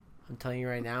I'm telling you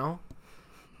right now,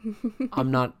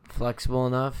 I'm not flexible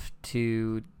enough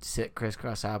to sit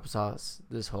crisscross applesauce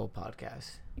this whole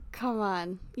podcast. Come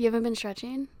on. You haven't been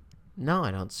stretching? No,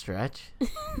 I don't stretch.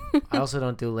 I also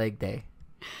don't do leg day.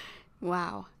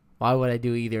 Wow. Why would I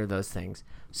do either of those things?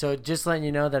 So just letting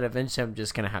you know that eventually I'm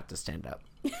just going to have to stand up.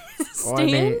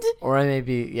 Stand? Or I may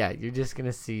be, yeah, you're just going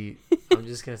to see, I'm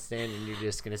just going to stand and you're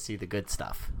just going to see the good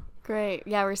stuff. Great.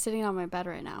 Yeah, we're sitting on my bed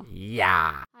right now.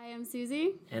 Yeah. Hi, I'm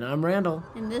Susie. And I'm Randall.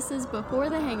 And this is Before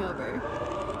the Hangover.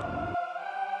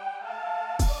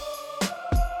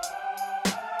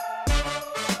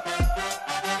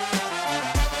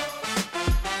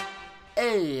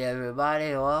 Hey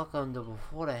everybody, welcome to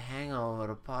Before the Hangover,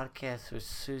 the podcast where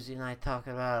Susie and I talk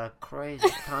about our crazy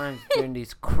times during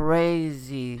these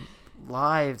crazy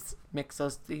lives. Mix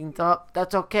those things up.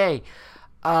 That's okay.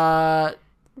 Part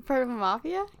of a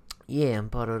mafia? Yeah, I'm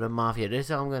part of the mafia. This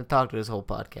is how I'm going to talk to this whole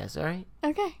podcast, alright?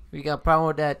 Okay. If you got a problem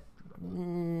with that,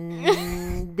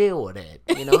 deal with it,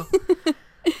 you know?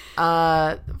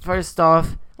 First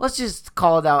off, let's just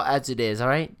call it out as it is,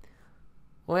 alright?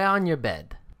 We're on your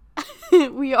bed.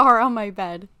 We are on my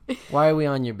bed. Why are we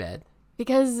on your bed?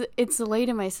 Because it's late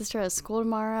and my sister has school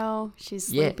tomorrow. She's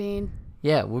sleeping.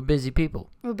 Yeah, we're busy people.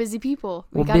 We're busy people.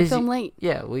 We We're gotta busy. film late.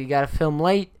 Yeah, we gotta film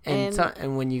late, and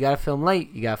when you gotta film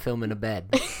late, you gotta film in a bed.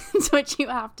 That's what you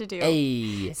have to do.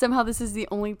 Hey, Somehow this is the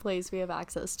only place we have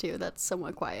access to that's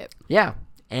somewhat quiet. yeah,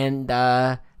 and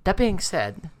that being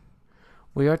said,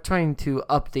 we are trying to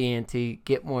up the ante,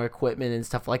 get more equipment and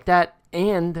stuff like that,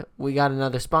 and we got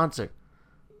another sponsor.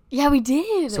 Yeah, we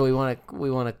did. So we want to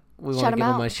give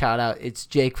him a shout out. It's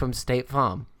Jake from State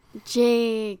Farm.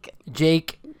 Jake,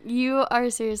 you are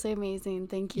seriously amazing.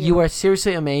 Thank you. You are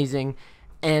seriously amazing.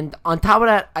 And on top of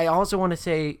that, I also want to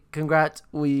say congrats.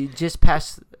 We just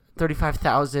passed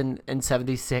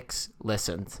 35,076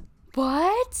 listens.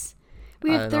 What?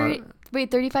 We have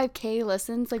 35K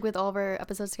listens, like with all of our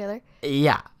episodes together?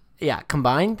 Yeah,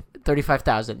 combined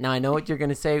 35,000. Now I know what you're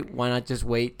gonna say. Why not just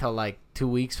wait till like 2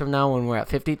 weeks from now when we're at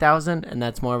 50,000, and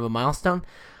that's more of a milestone?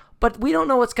 But we don't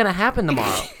know what's gonna happen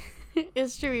tomorrow.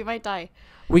 It's true. We might die.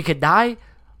 We could die.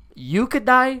 You could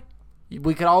die.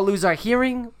 We could all lose our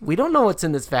hearing. We don't know what's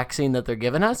in this vaccine that they're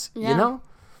giving us. Yeah, you know.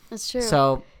 That's true.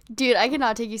 So, dude, I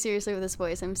cannot take you seriously with this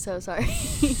voice. I'm so sorry.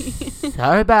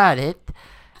 sorry about it.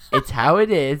 It's how it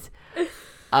is.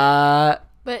 But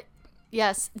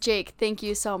yes, Jake, thank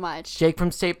you so much. Jake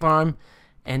from State Farm,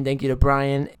 and thank you to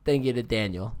Brian. Thank you to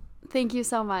Daniel. Thank you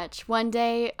so much. One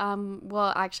day,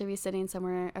 we'll actually be sitting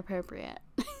somewhere appropriate.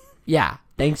 Yeah,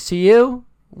 thanks to you,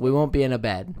 we won't be in a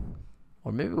bed,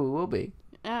 or maybe we will be.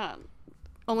 Yeah,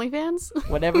 OnlyFans.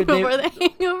 Whatever Before the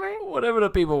Hangover. Whatever the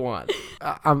people want.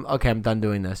 I'm done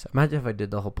doing this. Imagine if I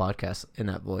did the whole podcast in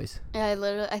that voice.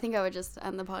 Yeah, I think I would just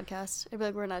end the podcast. I'd be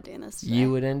like, we're not doing this today.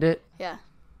 You would end it? Yeah.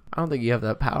 I don't think you have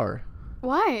that power.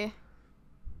 Why?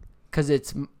 Because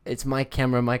it's my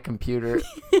camera, my computer.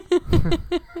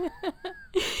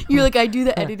 You're like, I do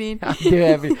the editing. I do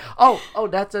everything. Oh,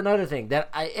 that's another thing.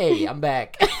 I'm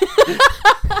back.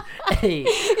 Hey.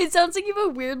 It sounds like you have a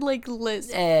weird, like,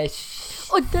 list. That's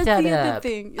the other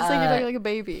thing. It's like you're talking like a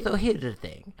baby. So here's the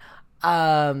thing.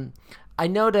 I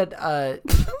know that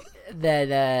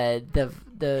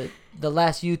the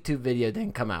last YouTube video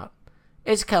didn't come out.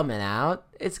 It's coming out.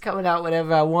 It's coming out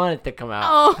whenever I want it to come out.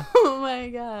 Oh my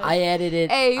god. I edit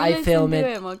it. Hey, I film it.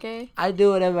 Him, okay? I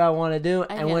do whatever I want to do.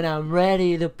 And when I'm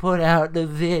ready to put out the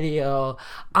video,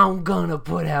 I'm gonna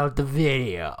put out the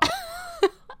video.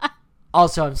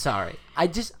 Also, I'm sorry. I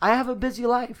have a busy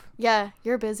life. Yeah,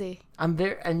 you're busy. I'm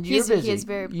very, and you're busy. He is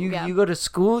very. You go to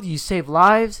school. You save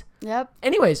lives. Yep.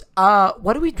 Anyways,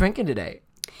 what are we drinking today?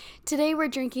 Today we're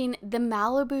drinking the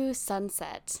Malibu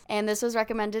Sunset, and this was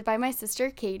recommended by my sister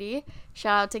Katie.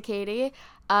 Shout out to Katie.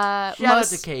 Shout out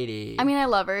to Katie. I mean, I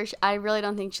love her. I really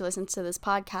don't think she listens to this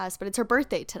podcast, but it's her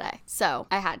birthday today, so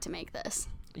I had to make this.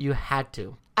 You had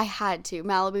to. I had to.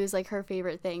 Malibu is like her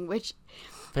favorite thing, which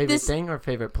thing or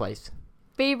favorite place?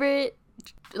 Favorite,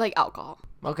 like, alcohol.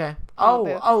 Okay.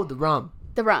 Malibu. The rum.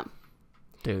 The rum.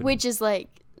 Dude. Which is like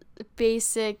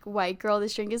basic white girl.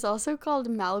 This drink is also called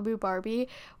Malibu Barbie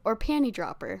or Panty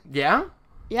Dropper. Yeah?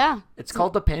 Yeah. It's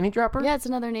called the Panty Dropper? Yeah, it's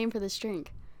another name for this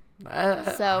drink.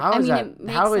 So,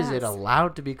 how is it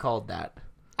allowed to be called that?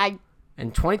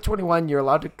 In 2021, you're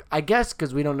allowed to, I guess,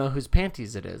 because we don't know whose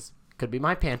panties it is. Could be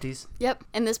my panties. Yep,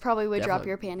 and this probably would drop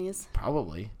your panties.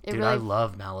 Probably. Dude, I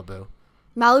love Malibu.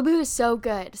 Malibu is so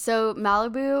good. So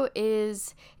Malibu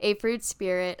is a fruit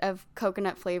spirit of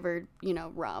coconut flavored,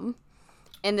 rum.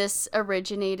 And this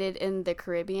originated in the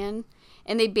Caribbean.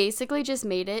 And they basically just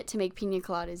made it to make pina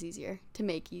coladas easier. To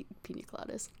make pina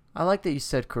coladas. I like that you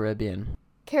said Caribbean.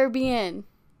 Caribbean.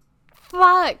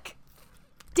 Fuck.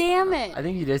 Damn it. I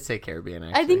think you did say Caribbean,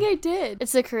 actually. I think I did.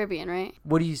 It's the Caribbean, right?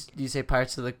 What do you say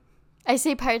Pirates of the... I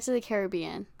say Pirates of the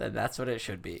Caribbean. Then that's what it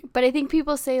should be. But I think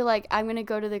people say, like, I'm going to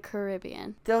go to the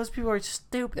Caribbean. Those people are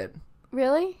stupid.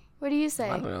 Really? What do you say?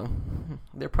 I don't know.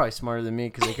 They're probably smarter than me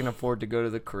because they can afford to go to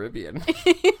the Caribbean.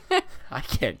 I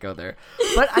can't go there.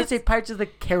 But I say Pirates of the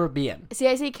Caribbean. See,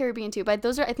 I say Caribbean too, but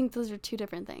I think those are two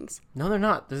different things. No, they're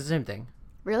not. They're the same thing.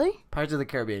 Really? Pirates of the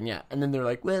Caribbean, yeah. And then they're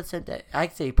like, well, I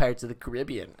say Pirates of the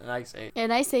Caribbean. And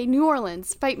I say New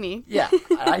Orleans. Fight me. Yeah.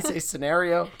 And I say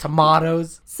scenario,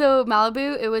 tomatoes. So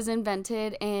Malibu, it was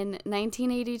invented in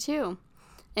 1982.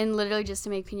 And literally just to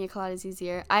make pina coladas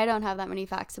easier. I don't have that many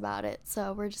facts about it,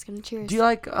 so we're just going to cheers. Do you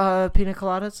like pina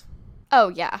coladas? Oh,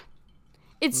 yeah.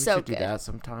 It's We so should good. do that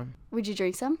sometime. Would you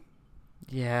drink some?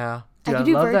 Yeah. I could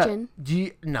do love virgin.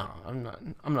 That. No, I'm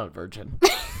not a virgin.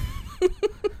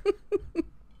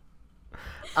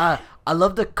 I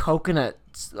love the coconut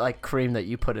like cream that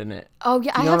you put in it. Oh,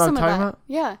 yeah. Do I you know have what some I'm of that. talking about?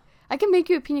 Yeah. I can make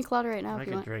you a pina colada right now I if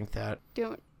you could want. drink that. Do you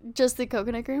want just the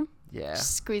coconut cream? Yeah.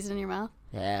 Just squeeze it in your mouth.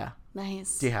 Yeah.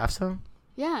 Nice. Do you have some?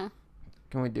 Yeah.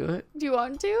 Can we do it? Do you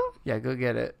want to? Yeah, go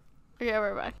get it. Okay,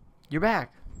 we're back. You're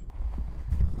back.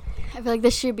 I feel like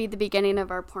this should be the beginning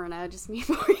of our porno. Just me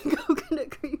pouring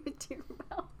coconut cream into your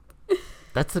mouth.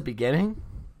 That's the beginning?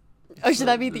 Oh, should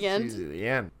that be the end? This is the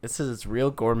end. This is it's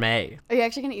real gourmet. Are you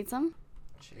actually going to eat some?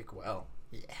 Shake well.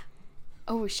 Yeah.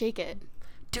 Oh, shake it.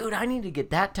 Dude, I need to get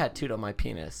that tattooed on my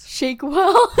penis. Shake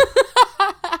well.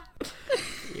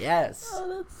 Yes.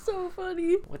 Oh, that's so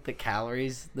funny. With the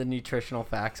calories, the nutritional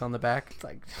facts on the back. It's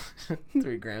like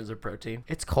 3 grams of protein.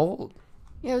 It's cold.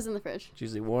 Yeah, it was in the fridge. It's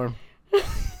usually warm.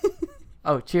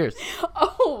 Oh, cheers.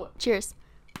 Oh, cheers.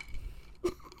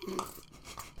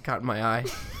 Caught in my eye.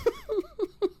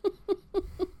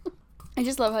 I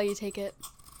just love how you take it.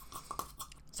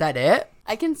 Is that it?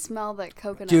 I can smell that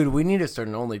coconut. Dude, we need to start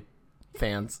an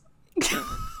OnlyFans.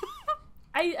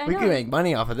 I We know. can make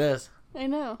money off of this. I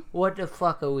know. What the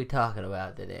fuck are we talking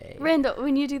about today? Randall,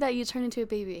 when you do that, you turn into a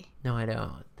baby. No, I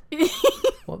don't.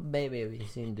 What baby have you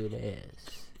seen do this?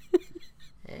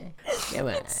 Come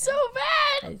on. It's so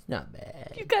bad. It's not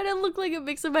bad. You kind of look like a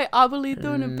mix of my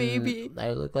abuelito and a baby.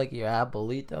 I look like your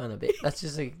abuelito and a baby. That's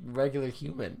just a regular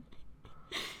human.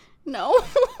 No.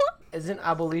 Isn't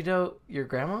abuelito your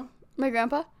grandma? My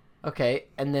grandpa? Okay,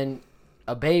 and then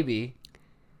a baby.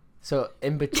 So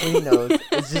in between those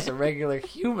is just a regular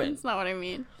human. That's not what I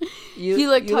mean. You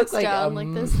like look tucks down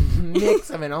like this. Mix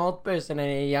of an old person and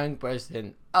a young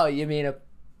person. Oh, you mean a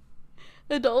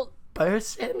Adult.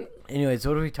 person? Anyways,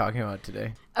 what are we talking about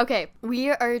today? Okay, we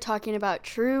are talking about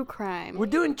true crime. We're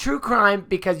doing true crime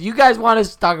because you guys want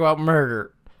us to talk about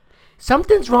murder.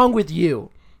 Something's wrong with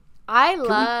you. I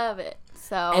love it.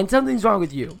 So And something's wrong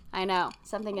with you. I know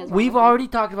something is. We've wrong with already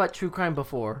talked about true crime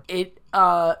before. It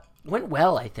went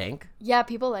well, I think. me. Yeah,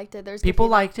 people liked it. There's good People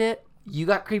feedback. liked it. You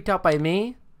got creeped out by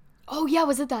me. Oh yeah,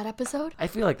 was it that episode? I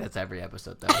feel like that's every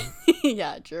episode, though.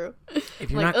 Yeah, true.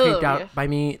 If you're Like, not creeped oh, out yeah. by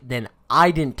me, then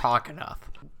I didn't talk enough.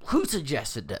 Who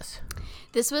suggested this?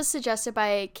 This was suggested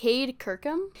by Cade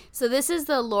Kirkham. So this is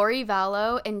the Lori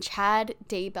Vallow and Chad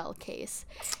Daybell case.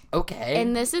 Okay.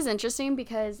 And this is interesting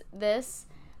because this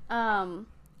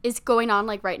is going on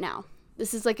like right now.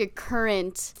 This is like a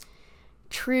current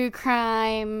true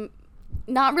crime,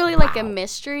 not really like a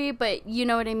mystery, but you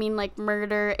know what I mean, like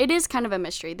murder. It is kind of a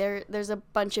mystery. There's a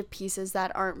bunch of pieces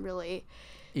that aren't really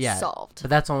solved. But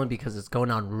that's only because it's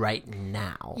going on right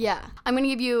now. Yeah. I'm going to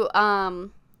give you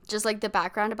just like the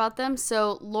background about them.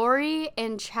 So Lori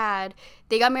and Chad,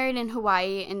 they got married in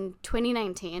Hawaii in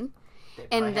 2019.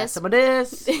 And this Some of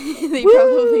this. they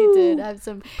probably did have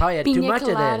some Probably had too pina much of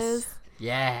coladas. this.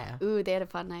 Yeah. Ooh, they had a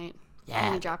fun night. Yeah.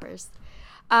 Penny droppers.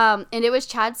 And it was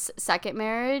Chad's second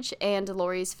marriage and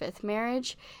Lori's fifth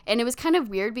marriage. And it was kind of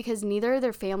weird because neither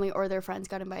their family or their friends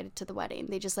got invited to the wedding.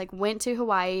 They just like went to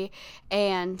Hawaii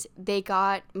and they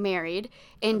got married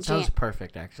in Sounds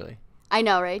perfect, actually. I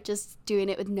know, right? Just doing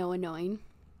it with no one knowing.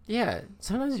 Yeah.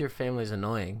 Sometimes your family's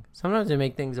annoying. Sometimes they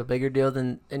make things a bigger deal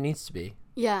than it needs to be.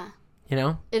 Yeah, You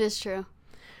know? it is true.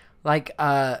 Like,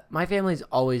 my family's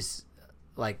always,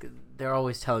 like, they're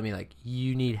always telling me, like,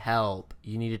 you need help.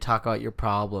 You need to talk about your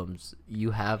problems.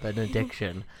 You have an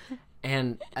addiction.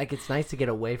 And, like, it's nice to get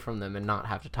away from them and not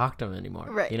have to talk to them anymore.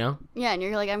 Right. You know? Yeah, and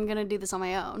you're like, I'm going to do this on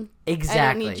my own. Exactly.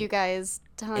 I don't need you guys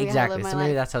telling me how to Exactly. live my So maybe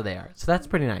life. that's how they are. So that's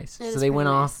pretty nice. It So is they went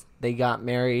pretty off. nice. They got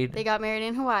married. They got married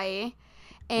in Hawaii.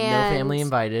 No And family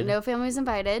invited. No family was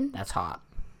invited. That's hot.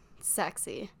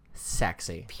 Sexy.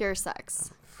 Sexy. Pure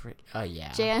sex. Oh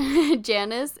yeah.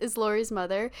 Janice is Lori's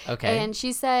mother. Okay. And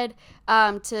she said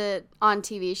on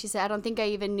TV, she said, I don't think I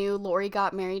even knew Lori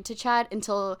got married to Chad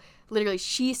until literally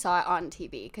she saw it on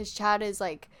TV, because Chad is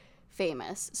like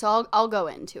famous. So I'll go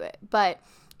into it, but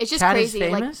it's just Chad crazy.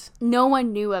 Is famous? Like no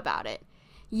one knew about it.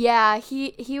 Yeah,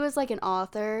 he was like an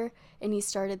author, and he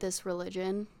started this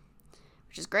religion,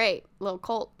 which is great. Little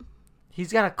cult.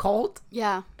 He's got a cult?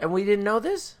 Yeah. And we didn't know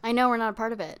this? I know, we're not a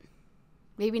part of it.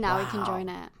 Maybe now we can Wow. join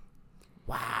it.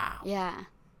 Wow. Yeah.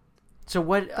 So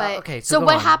what? But, Okay. So go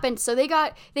what on. happened? So they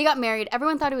got married.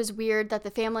 Everyone thought it was weird that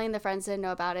the family and the friends didn't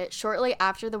know about it. Shortly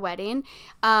after the wedding,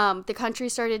 the country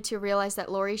started to realize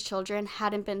that Lori's children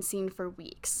hadn't been seen for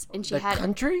weeks, and she The had.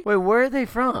 country? Wait, where are they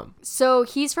from? So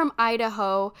he's from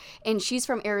Idaho, and she's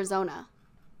from Arizona.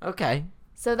 Okay.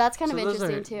 So that's kind So of those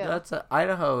interesting too. That's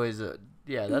Idaho is a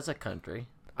that's a country.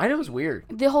 Idaho's weird.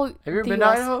 The whole. Have you ever the been to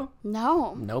US Idaho?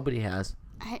 No. Nobody has.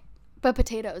 But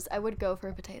potatoes. I would go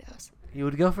for potatoes. You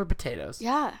would go for potatoes.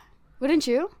 Yeah. Wouldn't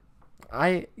you?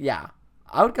 I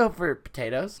would go for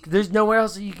potatoes. There's nowhere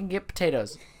else that you can get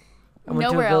potatoes. I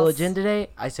went Nowhere to a Village else. Inn today.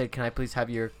 I said, "Can I please have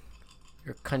your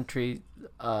country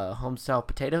home style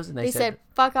potatoes?" And They said,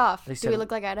 "Fuck off." they Do we said-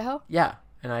 look like Idaho? "Yeah."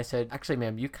 And I said, "Actually,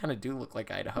 ma'am, you kind of do look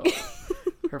like Idaho."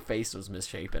 Her face was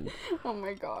misshapen. Oh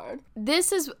my god.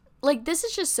 This is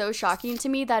just so shocking to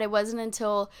me that it wasn't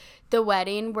until the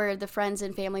wedding where the friends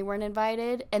and family weren't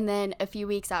invited, and then a few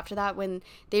weeks after that when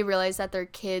they realized that their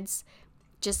kids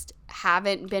just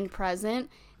haven't been present,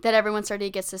 that everyone started to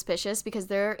get suspicious, because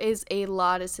there is a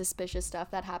lot of suspicious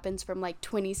stuff that happens from like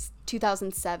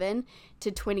 2007 to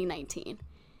 2019.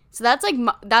 So that's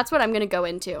what I'm going to go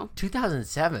into.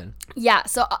 2007. Yeah,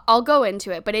 so I'll go into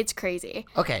it, but it's crazy.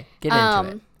 Okay, get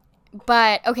into it.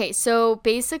 But okay, so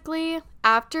basically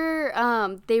after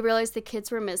they realized the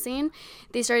kids were missing,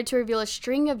 they started to reveal a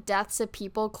string of deaths of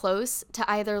people close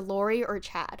to either Lori or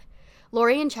Chad.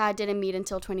 Lori and Chad didn't meet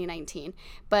until 2019,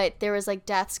 but there was like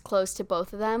deaths close to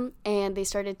both of them, and they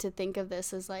started to think of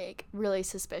this as like really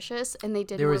suspicious, and they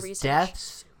did There more was research.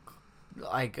 deaths.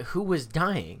 Like, who was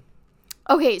dying?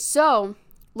 Okay, so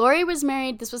Lori was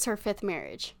married. This was her 5th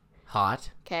marriage. Hot.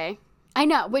 Okay, I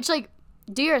know, which like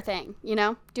do your thing, you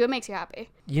know, do what makes you happy.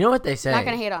 You know what they say? Not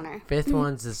gonna hate on her. 5th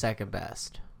one's the second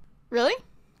best. Really?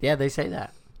 Yeah, they say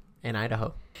that in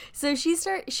Idaho. So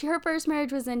her first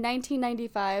marriage was in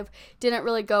 1995. Didn't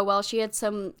really go well. She had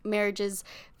some marriages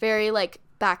very like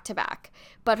back to back.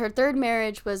 But her 3rd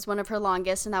marriage was one of her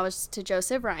longest, and that was to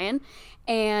Joseph Ryan.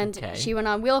 And Okay. she went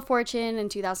on Wheel of Fortune in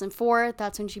 2004.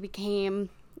 That's when she became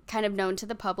kind of known to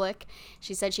the public.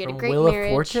 She said she had a great Wheel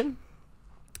marriage. of Fortune?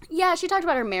 Yeah, she talked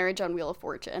about her marriage on Wheel of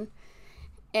Fortune.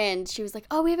 And she was like,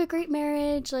 "Oh, we have a great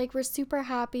marriage. Like, we're super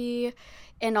happy,"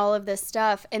 and all of this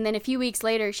stuff. And then a few weeks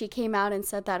later, she came out and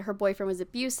said that her boyfriend was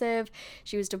abusive.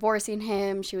 She was divorcing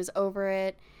him. She was over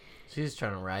it. She's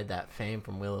trying to ride that fame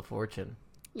from Wheel of Fortune.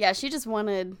 Yeah, she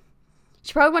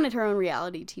probably wanted her own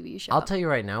reality TV show. I'll tell you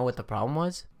right now what the problem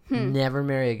was. Never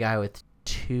marry a guy with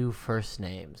 2 first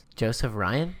names. Joseph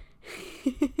Ryan?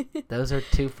 Those are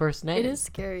 2 first names. It is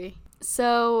scary.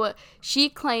 So she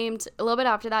claimed, a little bit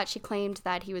after that, she claimed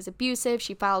that he was abusive.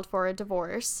 She filed for a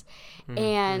divorce.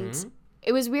 And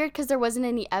it was weird because there wasn't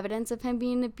any evidence of him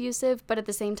being abusive, but at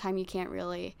the same time, you can't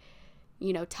really,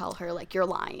 tell her, like, you're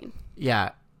lying.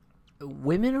 Yeah.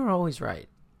 Women are always right.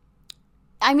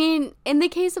 I mean, in the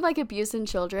case of, like, abuse in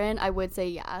children, I would say,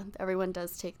 yeah, everyone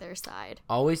does take their side.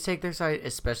 Always take their side,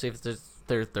 especially if it's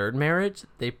their 3rd marriage.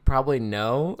 They probably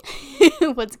know.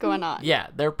 What's going on? Yeah,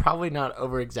 they're probably not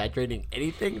over-exaggerating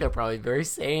anything. They're probably very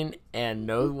sane and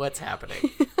know what's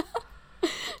happening.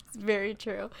 It's very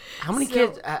true. How many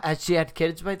kids? Has she had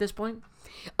kids by this point?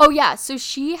 Oh, yeah. So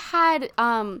she had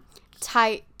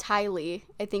Tylee,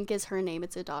 I think is her name.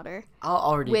 It's a daughter.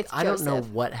 With I don't know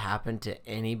Joseph. what happened to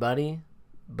anybody,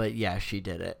 but yeah, she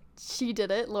did it. She did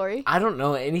it, Lori. I don't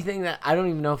know anything I don't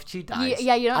even know if she dies.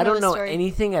 Yeah, you don't I know don't the know story.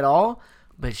 anything at all,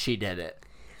 but she did it.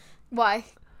 Why?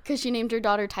 Because she named her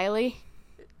daughter Tylee?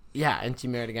 Yeah, and she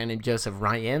married a guy named Joseph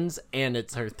Ryans, and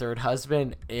it's her 3rd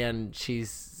husband, and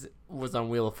was on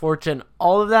Wheel of Fortune.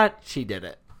 All of that, she did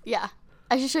it. Yeah.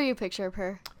 I should show you a picture of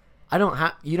her.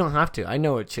 You don't have to. I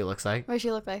know what she looks like. What does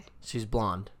she look like? She's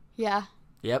blonde. Yeah.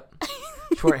 Yep.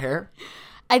 Short hair.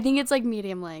 I think it's like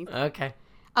medium length. Okay.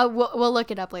 We'll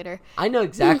look it up later. I know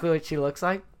exactly what she looks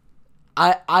like.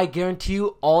 I guarantee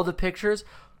you all the pictures,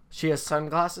 she has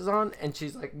sunglasses on and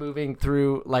she's like moving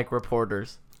through like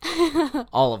reporters.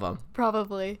 All of them.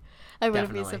 Probably. I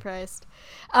wouldn't be Definitely. surprised.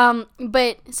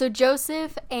 But so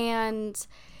Joseph and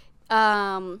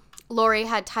Lori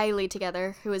had Tylee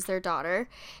together, who was their daughter.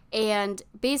 And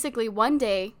basically one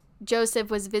day Joseph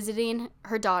was visiting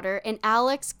her daughter, and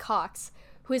Alex Cox,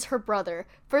 who is her brother.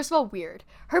 First of all, weird.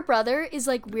 Her brother is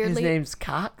like weirdly. His name's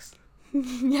Cox?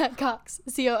 Yeah, Cox.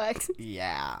 Cox.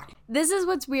 Yeah. This is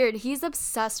what's weird. He's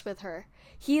obsessed with her.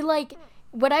 He like,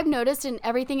 what I've noticed in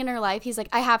everything in her life, he's like,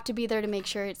 I have to be there to make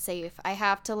sure it's safe. I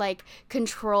have to like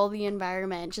control the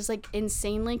environment. Just like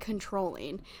insanely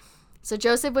controlling. So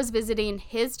Joseph was visiting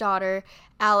his daughter.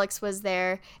 Alex was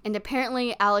there. And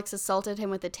apparently Alex assaulted him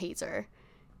with a taser.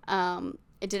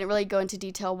 It didn't really go into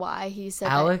detail why. He said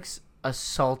Alex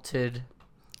assaulted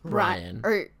Ryan.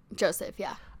 Or Joseph,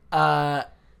 yeah.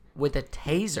 With a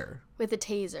taser. With a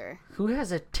taser. Who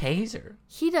has a taser?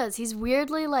 He does. He's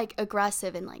weirdly like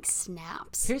aggressive and like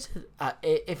snaps.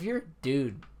 If you're a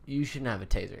dude, you shouldn't have a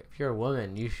taser. If you're a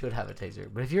woman, you should have a taser.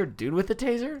 But if you're a dude with a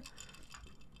taser,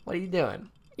 what are you doing?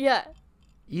 Yeah.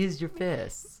 Use your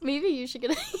fists. Maybe you should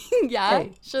get yeah.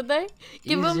 Hey, should they?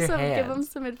 Give him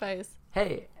some advice.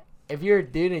 Hey, if you're a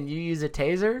dude and you use a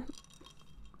taser,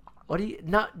 what do you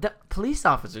police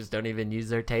officers don't even use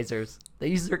their tasers. They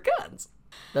use their guns.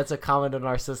 That's a comment in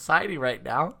our society right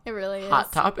now. It really is.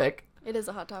 Hot topic. It is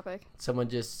a hot topic. Someone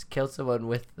just killed someone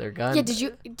with their gun. Yeah,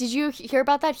 did you hear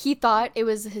about that? He thought it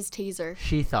was his taser.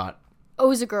 She thought. Oh, it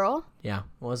was a girl? Yeah,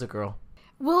 it was a girl.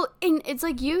 Well, and it's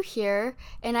like you hear,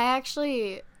 and I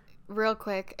actually, real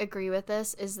quick, agree with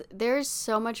this, is there's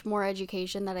so much more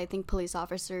education that I think police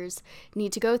officers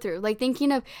need to go through. Like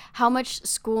thinking of how much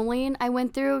schooling I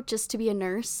went through just to be a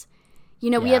nurse. You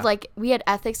know, Yeah. we had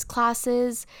ethics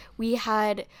classes.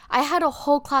 I had a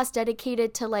whole class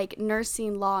dedicated to like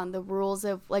nursing law and the rules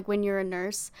of like when you're a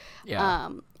nurse. Yeah.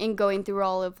 And going through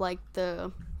all of like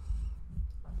the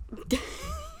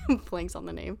blanks on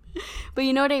the name. But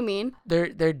you know what I mean? There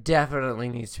definitely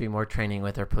needs to be more training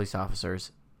with our police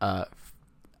officers.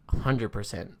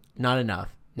 100%. Not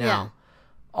enough. Now, Yeah.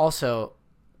 also,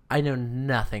 I know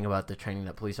nothing about the training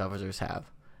that police officers have.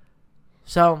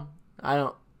 So, I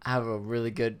don't have a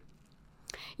really good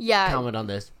comment on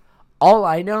this. All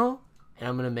I know, and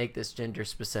I'm going to make this gender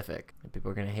specific, and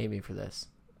people are going to hate me for this.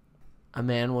 A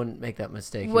man wouldn't make that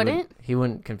mistake. He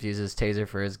wouldn't confuse his taser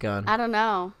for his gun. I don't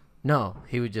know. No,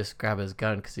 he would just grab his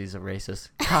gun because he's a racist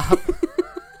cop.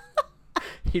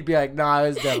 He'd be like, no, I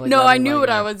was definitely No, I knew my what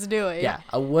gun. I was doing. Yeah,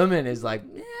 a woman is like,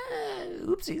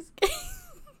 oopsies.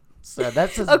 So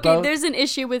that's his Okay, both. there's an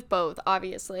issue with both,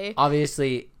 obviously.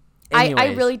 Obviously, I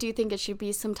anyways, really do think it should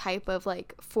be some type of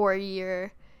like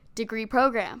 4-year degree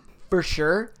program. for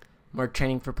sure, more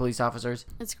training for police officers.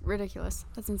 It's ridiculous.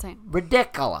 That's insane.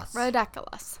 Ridiculous.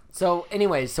 Ridiculous. So,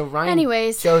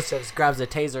 Ryan Josephs grabs a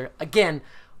taser again.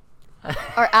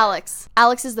 Or Alex.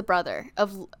 Alex is the brother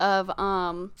of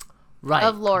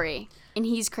Right. Lori, and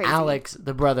he's crazy. Alex,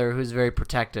 the brother, who's very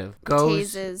protective,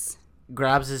 goes, Tases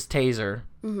grabs his taser,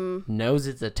 knows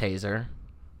it's a taser,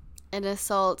 and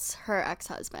assaults her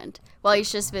ex-husband while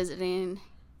he's just visiting,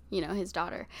 his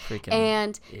daughter. Freaking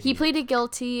and he idiot. pleaded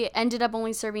guilty, ended up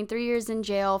only serving 3 years in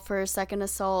jail for a second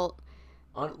assault.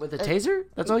 with a taser?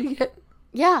 That's all you get?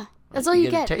 Yeah, that's all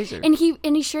you get get. a taser.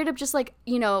 And he straight up just like,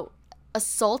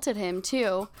 assaulted him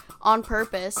too on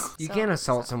purpose. You can't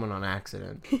assault someone on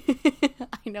accident.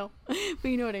 I know, but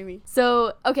you know what I mean.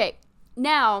 So, okay,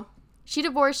 now she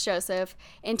divorced Joseph.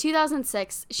 In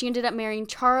 2006, she ended up marrying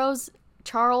Charles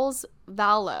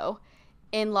Vallow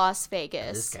in Las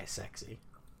Vegas. This guy's sexy.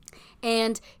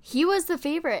 And he was the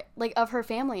favorite, like, of her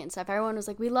family and stuff. Everyone was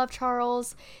like, we love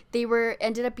Charles. They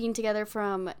ended up being together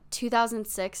from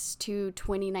 2006 to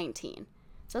 2019.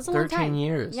 So that's a long time. 13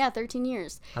 years. Yeah, 13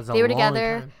 years. That's a They were long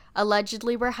together, time.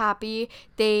 allegedly were happy.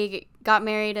 They got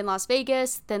married in Las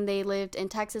Vegas. Then they lived in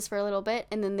Texas for a little bit.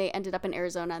 And then they ended up in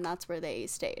Arizona, and that's where they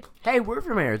stayed. Hey, we're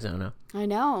from Arizona. I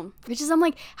know. I'm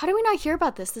like, how do we not hear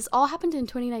about this? This all happened in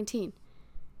 2019.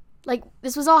 Like,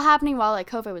 this was all happening while, like,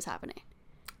 COVID was happening.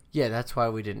 Yeah, that's why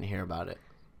we didn't hear about it.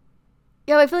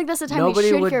 Yeah, I feel like that's the time Nobody we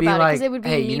should would hear be about it like, because it would be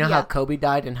hey, media. you know how Kobe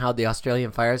died and how the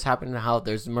Australian fires happened and how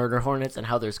there's murder hornets and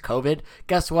how there's COVID?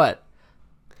 Guess what?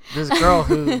 This girl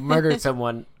who murdered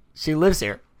someone, she lives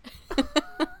here.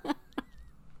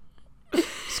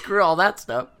 Screw all that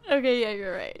stuff. Okay, yeah,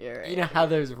 you're right. You know how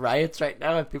there's riots right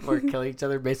now and people are killing each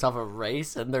other based off of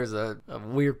race and there's a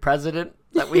weird president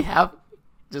that we have?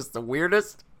 Just the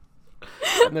weirdest.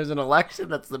 And there's an election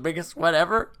that's the biggest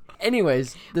whatever.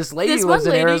 Anyways, this lady This was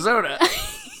one in lady- Arizona.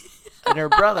 And her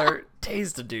brother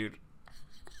tased a dude.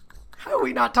 How are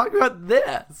we not talking about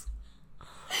this?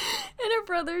 And her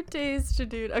brother tased a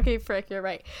dude. Okay, frick, you're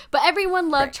right. But everyone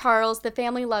loved Frick. Charles. The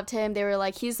family loved him. They were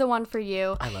like, he's the one for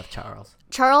you. I love Charles.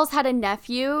 Charles had a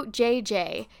nephew,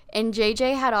 JJ, and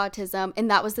JJ had autism, and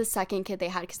that was the second kid they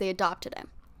had because they adopted him.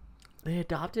 They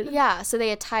adopted him? Yeah, so they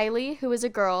had Tylee, who was a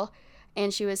girl,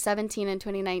 and she was 17 in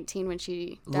 2019 when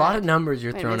she died. A lot of numbers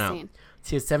you're Went throwing out. missing.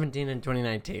 She was 17 in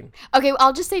 2019. Okay,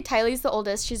 I'll just say Tylee's the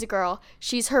oldest. She's a girl.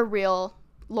 She's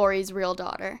Lori's real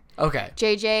daughter. Okay.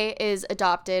 JJ is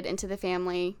adopted into the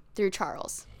family through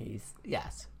Charles.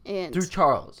 Yes. And Through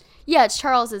Charles. yeah, it's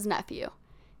Charles's nephew,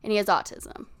 and he has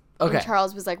autism. Okay. And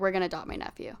Charles was like, "We're gonna adopt my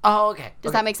nephew." Oh, okay.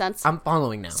 Does that make sense? I'm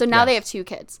following now. So now they Yes. have 2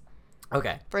 kids.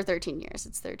 Okay. For 13 years,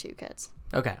 it's their 2 kids.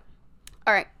 Okay.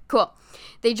 All right, cool.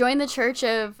 They joined the Church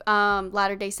of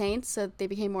Latter-day Saints, so they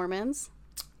became Mormons.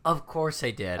 Of course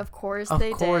they did. Of course Of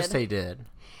they course did. they did.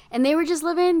 And they were just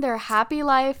living their happy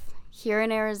life here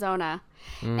in Arizona.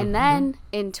 Mm-hmm. And then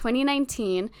in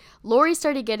 2019, Lori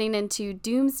started getting into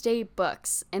doomsday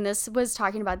books. And this was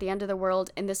talking about the end of the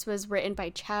world. And this was written by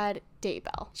Chad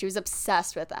Daybell. She was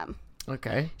obsessed with them.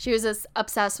 Okay. She was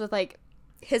obsessed with like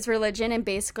his religion. And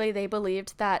basically they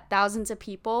believed that thousands of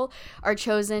people are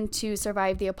chosen to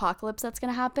survive the apocalypse that's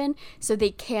going to happen. So they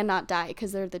cannot die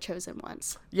because they're the chosen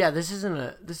ones. Yeah, this isn't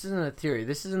a theory.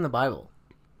 This is in the Bible.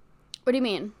 What do you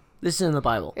mean? This is in the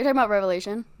Bible. You're talking about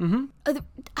Revelation? Mm-hmm.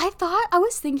 I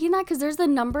was thinking that because there's the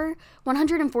number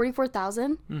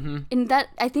 144,000. Mm-hmm. And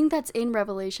I think that's in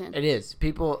Revelation. It is.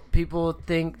 People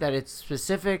think that it's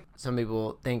specific. Some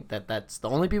people think that that's the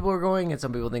only people who are going, and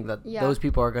some people think that those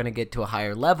people are going to get to a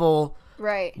higher level.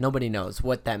 Right. Nobody knows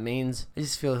what that means. I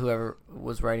just feel whoever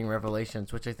was writing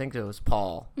Revelations, which I think it was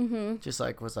Paul, just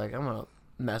was like, I'm going to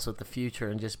mess with the future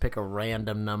and just pick a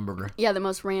random number. Yeah, the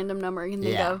most random number you can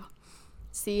think of.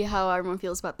 See how everyone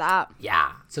feels about that.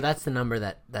 Yeah. So that's the number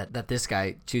that this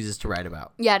guy chooses to write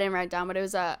about. Yeah, I didn't write it down, but it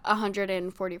was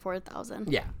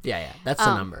 144,000. Yeah. That's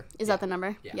the number. Is that the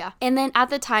number? Yeah. And then at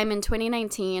the time in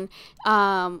 2019,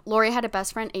 Lori had a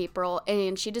best friend, April,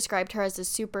 and she described her as a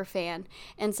super fan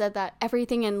and said that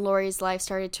everything in Lori's life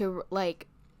started to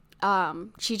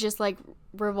she just like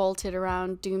revolted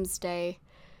around doomsday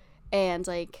and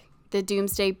like the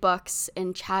doomsday books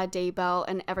and Chad Daybell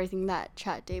and everything that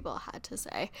Chad Daybell had to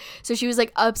say. So she was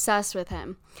like obsessed with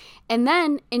him. And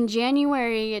then in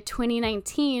January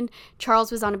 2019,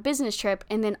 Charles was on a business trip,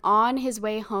 and then on his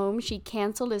way home, she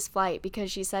canceled his flight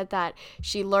because she said that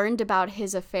she learned about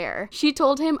his affair. She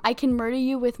told him, "I can murder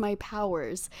you with my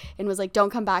powers," and was like, "Don't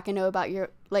come back and know about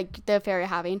your like the affair you're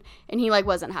having." And he like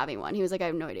wasn't having one. He was like, "I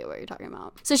have no idea what you're talking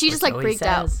about." So she just like freaked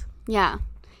out. Yeah.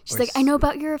 She's like, "I know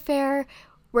about your affair.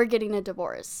 We're getting a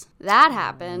divorce." That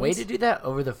happened. Way to do that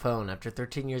over the phone after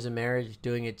 13 years of marriage,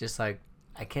 doing it just like,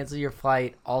 I cancel your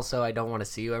flight. Also, I don't want to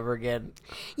see you ever again.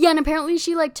 Yeah, and apparently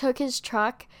she like took his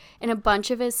truck and a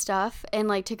bunch of his stuff and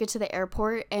like took it to the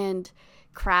airport and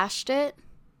crashed it.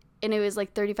 And it was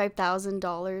like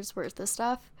 $35,000 worth of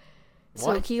stuff. So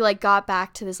What? he like got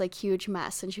back to this like huge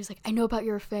mess, and she was like, "I know about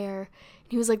your affair."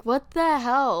 And he was like, "What the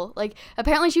hell?" Like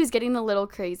apparently she was getting a little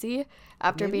crazy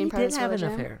after Maybe being he part of did this have an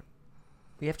religion. affair.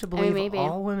 We have to believe maybe.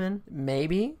 all women.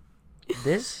 Maybe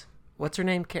this. What's her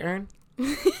name? Karen.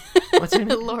 What's her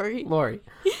name? Lori. Lori.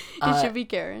 It should be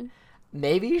Karen.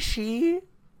 Maybe she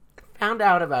found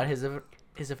out about his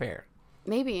affair,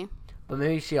 Maybe. but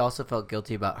maybe she also felt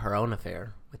guilty about her own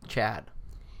affair with Chad.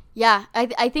 Yeah,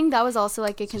 I think that was also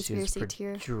like a So she was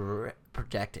conspiracy theory.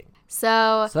 projecting.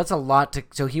 So So that's a lot to.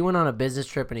 So he went on a business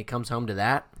trip and he comes home to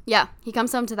that. yeah, he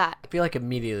comes home to that. I feel like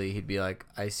immediately he'd be like,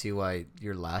 "I see why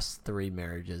your last 3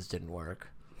 marriages didn't work."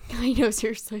 I know,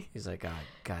 seriously. He's like,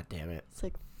 God damn it. It's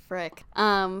like frick.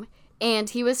 And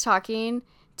he was talking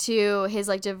to his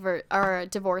like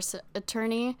divorce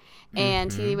attorney,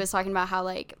 and he was talking about how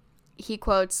like he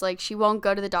quotes like she won't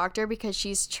go to the doctor because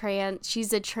she's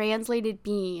a translated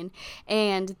being,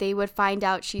 and they would find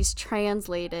out she's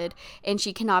translated and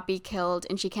she cannot be killed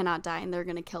and she cannot die, and they're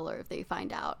gonna kill her if they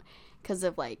find out because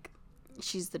of like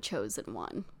she's the chosen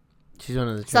one. She's one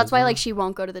of the. So that's why like she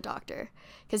won't go to the doctor,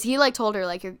 because he like told her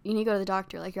like you need to go to the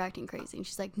doctor, like you're acting crazy, and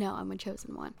she's like, "No, I'm a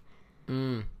chosen one."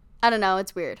 I don't know,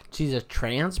 it's weird. She's a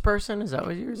trans person. Is that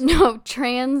what you're saying? No,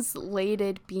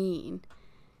 translated being.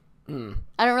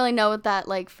 I don't really know what that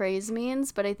like phrase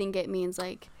means, but I think it means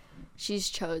like she's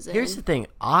chosen. Here's the thing.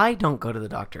 I don't go to the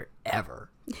doctor ever.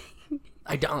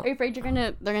 I don't. Are you afraid they're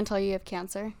gonna tell you have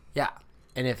cancer? Yeah.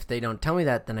 And if they don't tell me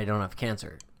that, then I don't have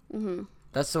cancer. Mm-hmm.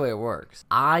 That's the way it works.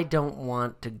 I don't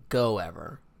want to go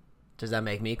ever. Does that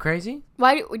make me crazy?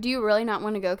 Why do you really not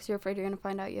want to go? Because you're afraid you're gonna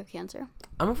find out you have cancer?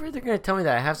 I'm afraid they're going to tell me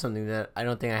that I have something that I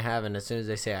don't think I have, and as soon as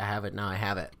they say I have it, now I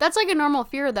have it. That's like a normal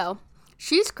fear, though.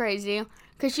 She's crazy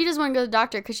because she doesn't want to go to the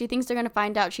doctor because she thinks they're gonna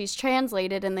find out she's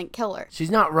translated and then kill her. She's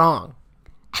not wrong.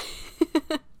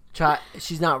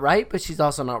 She's not right, but she's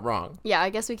also not wrong. Yeah, I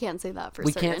guess we can't say that for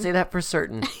We certain. can't say that for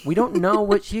certain. We don't know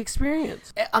what she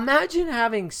experienced. Imagine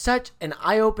having such an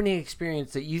eye-opening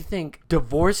experience that you think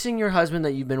divorcing your husband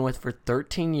that you've been with for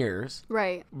 13 years,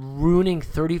 Right. ruining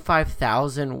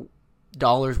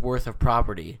 $35,000 worth of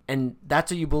property, and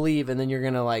that's what you believe, and then you're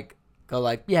gonna like go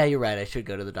like, yeah, you're right, I should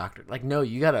go to the doctor. Like, no,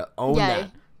 you gotta own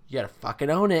that. You gotta fucking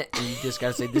own it, and you just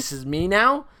gotta say, this is me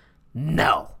now?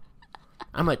 No.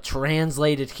 I'm a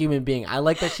translated human being. I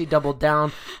like that she doubled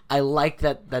down. I like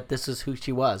that this is who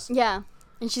she was. Yeah.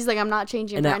 And she's like, I'm not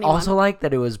changing And for I anyone. also like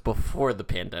that it was before the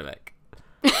pandemic.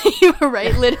 You were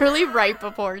right. Literally right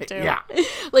before, too. Yeah.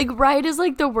 Like, right as,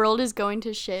 like, the world is going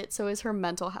to shit, so is her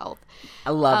mental health. I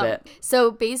love it.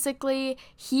 So, basically,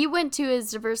 he went to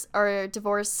his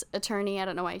divorce attorney. I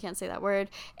don't know why I can't say that word.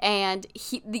 And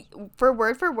for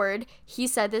word, he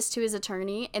said this to his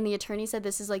attorney. And the attorney said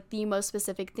this is, like, the most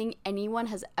specific thing anyone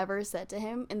has ever said to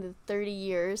him in the 30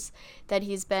 years that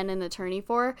he's been an attorney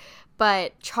for.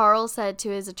 But Charles said to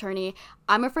his attorney,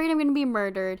 I'm afraid I'm going to be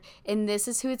murdered, and this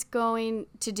is who it's going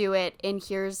to do it, and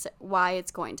here's why it's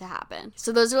going to happen.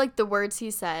 So those are like the words he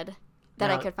said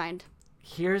that I could find.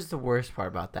 Here's the worst part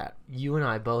about that. You and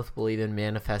I both believe in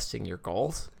manifesting your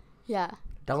goals. Yeah.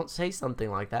 Don't say something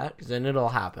like that, because then it'll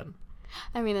happen.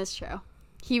 I mean, that's true.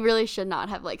 He really should not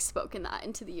have, like, spoken that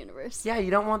into the universe. Yeah, you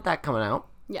don't want that coming out.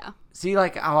 Yeah. See,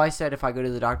 like how I said if I go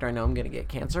to the doctor, I know I'm going to get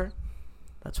cancer?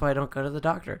 That's why I don't go to the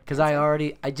doctor. Because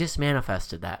I just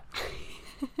manifested that.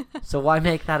 So why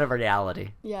make that a reality?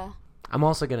 Yeah. I'm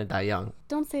also going to die young.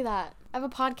 Don't say that. I have a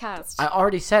podcast. I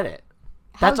already said it.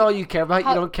 That's all you care about?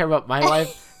 You don't care about my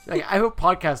life? Like, I have a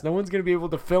podcast. No one's going to be able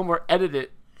to film or edit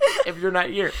it if you're not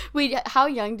here. Wait, how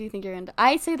young do you think you're going to?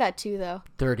 I say that too, though.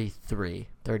 33,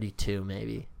 32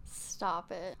 maybe.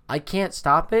 Stop it. I can't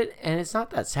stop it, and it's not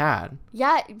that sad.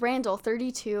 Yeah, Randall,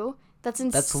 32. That's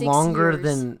in 6 years. That's longer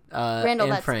than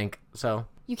Randall, Anne Frank. So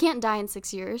you can't die in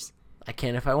 6 years. I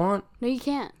can if I want. No, you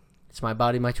can't. It's my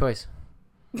body, my choice.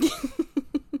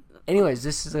 Anyways,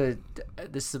 this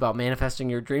is about manifesting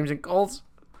your dreams and goals.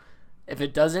 If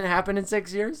it doesn't happen in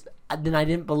 6 years, then I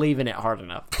didn't believe in it hard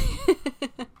enough.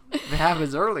 If it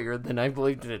happens earlier, then I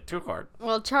believed in it too hard.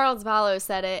 Well, Charles Vallow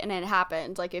said it, and it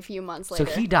happened like a few months later.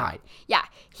 So he died. Yeah,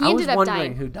 he ended up dying. I was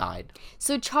wondering who died.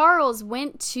 So Charles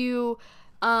went to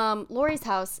Lori's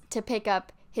house to pick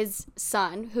up his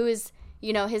son, who is,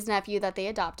 you know, his nephew that they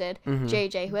adopted,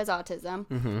 JJ, who has autism.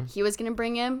 Mm-hmm. He was going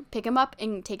to pick him up,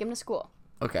 and take him to school.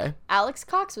 Okay. Alex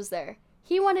Cox was there.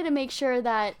 He wanted to make sure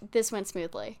that this went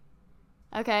smoothly.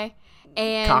 Okay?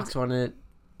 And Cox wanted it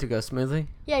to go smoothly?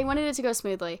 Yeah, he wanted it to go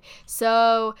smoothly.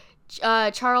 So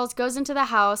Charles goes into the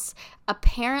house.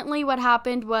 Apparently what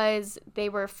happened was they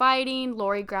were fighting.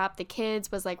 Lori grabbed the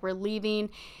kids, was like, we're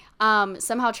leaving.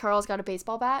 Somehow Charles got a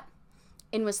baseball bat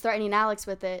and was threatening Alex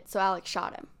with it, so Alex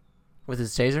shot him. With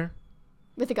his taser?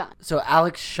 With a gun. So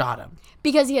Alex shot him.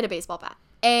 Because he had a baseball bat.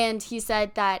 And he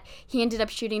said that he ended up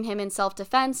shooting him in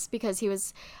self-defense because he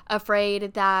was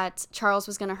afraid that Charles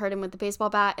was going to hurt him with the baseball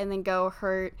bat and then go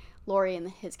hurt Lori and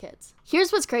his kids.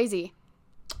 Here's what's crazy.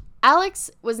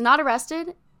 Alex was not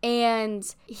arrested,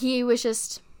 and he was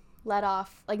just let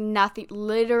off. Like, nothing,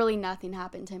 literally nothing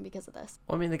happened to him because of this.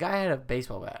 Well, I mean, the guy had a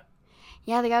baseball bat.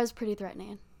 Yeah, the guy was pretty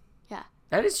threatening. Yeah.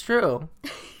 That is true.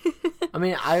 I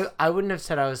mean, I wouldn't have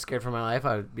said I was scared for my life.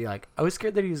 I would be like, I was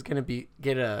scared that he was going to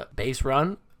get a base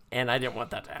run, and I didn't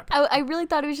want that to happen. I really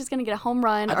thought he was just going to get a home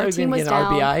run. I thought Our he was team going was to get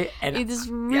an down. RBI. And This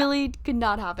really could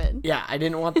not happen. Yeah, I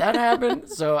didn't want that to happen,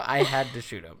 so I had to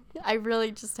shoot him. I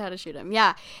really just had to shoot him.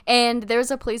 Yeah. And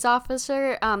there's a police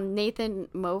officer, Nathan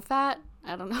Moffat.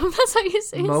 I don't know if that's how you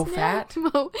say his Moffat?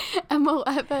 name.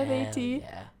 Moffat.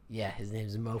 Yeah, his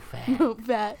name's Moffat.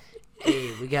 Moffat.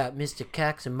 Hey, we got Mr.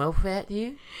 Cox and Moffat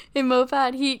here. And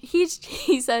Moffat,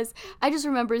 he says, I just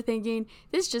remember thinking,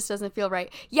 this just doesn't feel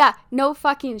right. Yeah, no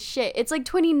fucking shit. It's like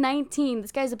 2019.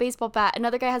 This guy has a baseball bat.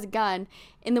 Another guy has a gun.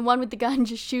 And the one with the gun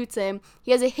just shoots him.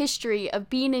 He has a history of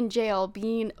being in jail,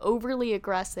 being overly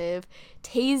aggressive,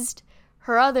 tased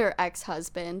her other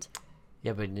ex-husband.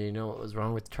 Yeah, but do you know what was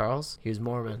wrong with Charles? He was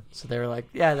Mormon. So they were like,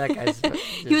 yeah, that guy's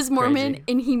He was Mormon, crazy.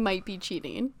 and he might be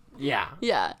cheating. Yeah.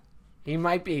 Yeah. He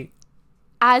might be.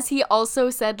 As he also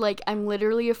said, like, I'm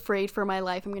literally afraid for my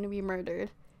life. I'm going to be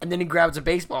murdered. And then he grabs a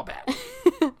baseball bat.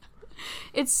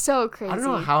 It's so crazy. I don't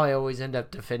know how I always end up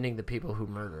defending the people who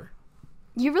murder.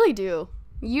 You really do.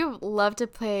 You love to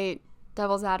play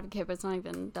devil's advocate, but it's not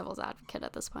even devil's advocate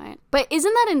at this point. But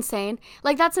isn't that insane?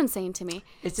 Like, that's insane to me.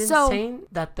 It's insane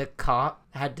that the cop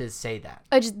had to say that.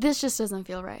 This just doesn't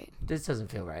feel right. This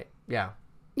doesn't feel right. Yeah.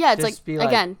 Yeah, it's Just like,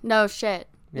 again, no shit.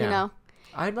 Yeah. You know?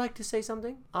 I'd like to say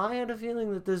something. I had a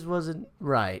feeling that this wasn't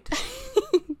right.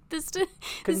 This didn't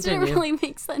Continue. really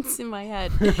make sense in my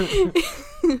head.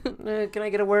 Can I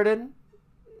get a word in?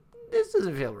 This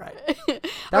doesn't feel right. Are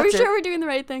we That's sure it. we're doing the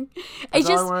right thing? That's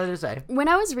all I wanted to say. When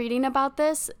I was reading about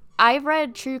this, I've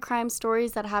read true crime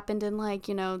stories that happened in like,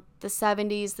 you know, the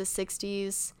 70s, the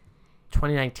 60s.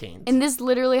 2019. And this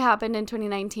literally happened in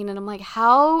 2019. And I'm like,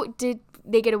 how did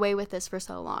they get away with this for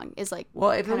so long? Is like,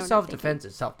 Well, if it kinda was what I'm self-defense,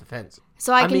 it's self-defense.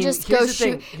 so I can mean, just here's go the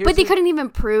thing. shoot. Here's But they the- couldn't even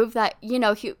prove that, you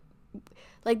know,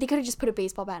 like they could have just put a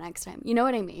baseball bat next to him. You know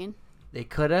what I mean? They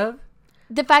could have.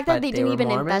 The fact that But they they didn't were even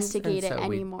Mormons, investigate and it so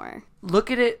we- anymore. Look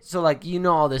at it. So, like, you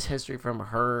know all this history from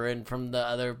her and from the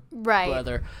other Right.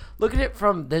 brother. Look at it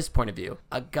from this point of view.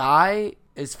 A guy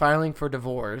is filing for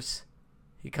divorce.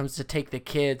 He comes to take the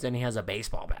kids, and he has a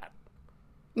baseball bat.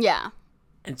 Yeah.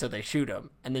 And so they shoot him.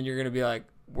 And then you're going to be like,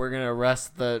 we're going to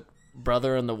arrest the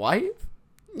brother and the wife?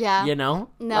 Yeah. You know?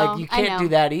 No, Like, you I can't know. do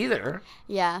that either.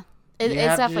 Yeah. You It's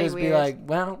have to definitely just weird. be like,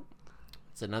 well,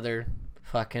 it's another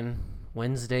fucking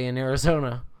Wednesday in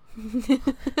Arizona.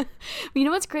 You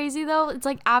know what's crazy though? It's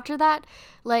like after that,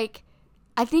 like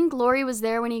I think Lori was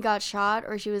there when he got shot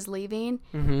or she was leaving,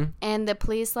 and the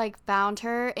police like found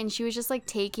her and she was just like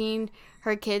taking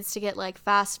her kids to get like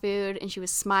fast food and she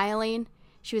was smiling.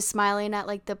 She was smiling at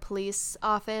like the police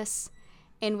office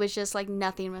and was just like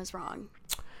nothing was wrong.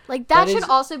 Like that should is-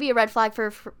 also be a red flag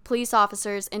for police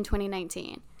officers in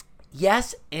 2019.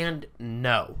 Yes and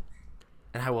no.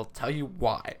 And I will tell you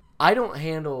why. I don't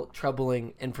handle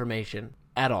troubling information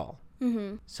at all.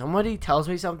 Somebody tells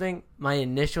me something, my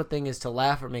initial thing is to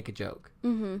laugh or make a joke.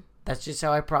 That's just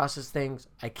how I process things.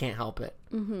 I can't help it.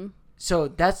 So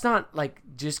that's not like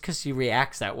just because she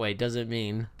reacts that way doesn't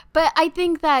mean. But I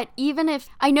think that even if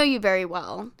I know you very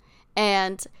well,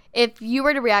 and if you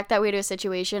were to react that way to a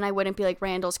situation, I wouldn't be like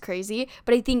Randall's crazy.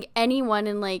 But I think anyone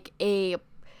in like a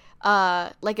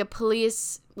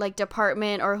police like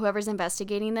department or whoever's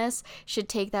investigating this should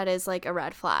take that as like a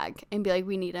red flag and be like,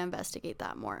 we need to investigate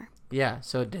that more. Yeah,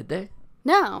 so did they?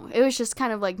 No, it was just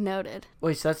kind of like noted.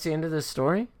 Wait, so that's the end of the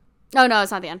story? Oh no,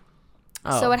 it's not the end.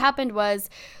 Oh. So what happened was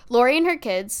Lori and her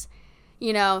kids,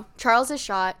 you know, Charles is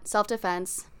shot,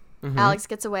 self-defense. Alex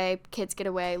gets away, kids get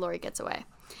away, Lori gets away.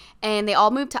 And they all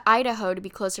moved to Idaho to be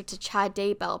closer to Chad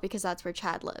Daybell because that's where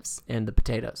Chad lives. And the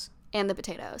potatoes. And the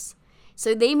potatoes.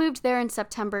 So they moved there in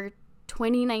September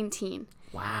 2019.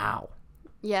 Wow.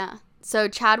 Yeah. So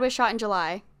Chad was shot in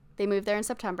July. They moved there in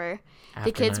September.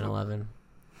 After The kids 9/11.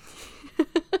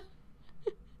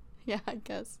 Yeah, I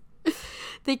guess.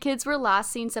 The kids were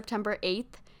last seen September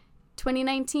 8th,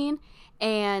 2019,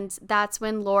 and that's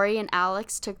when Lori and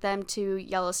Alex took them to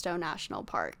Yellowstone National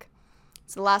Park.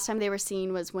 So the last time they were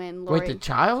seen was when Lori... Wait, the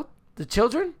child? The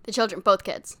children? The children, both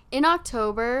kids. In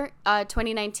October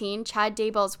 2019, Chad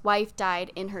Daybell's wife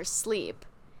died in her sleep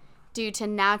due to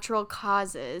natural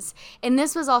causes. And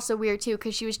this was also weird, too,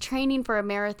 because she was training for a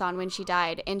marathon when she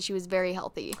died, and she was very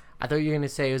healthy. I thought you were going to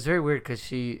say it was very weird because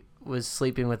she was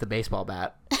sleeping with a baseball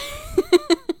bat.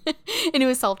 And it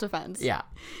was self-defense. Yeah.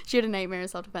 She had a nightmare of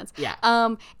self-defense. Yeah.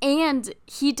 And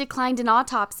he declined an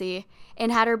autopsy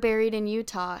and had her buried in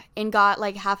Utah and got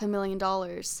like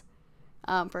 $500,000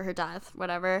 for her death,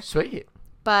 whatever. Sweet.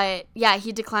 But yeah,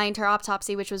 he declined her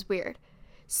autopsy, which was weird.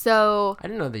 So I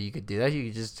didn't know that you could do that. You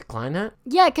could just decline that?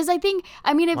 yeah, because I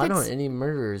mean, if Why it's don't any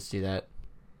murderers do that?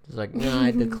 It's like, no,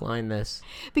 I decline this.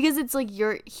 because it's like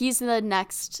he's the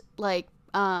next like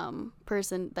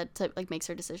person that like makes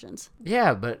her decisions.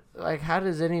 Yeah, but like, how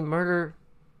does any murder?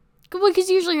 Well, because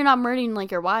usually you're not murdering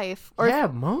like your wife or Yeah,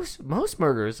 most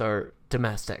murders are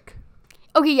domestic.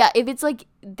 okay, yeah, if it's like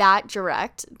that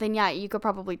direct, then yeah, you could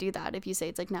probably do that if you say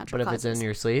it's like natural But if causes. it's in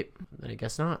your sleep, then I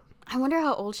guess not. I wonder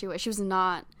how old she was. She was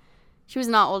not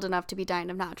old enough to be dying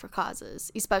of natural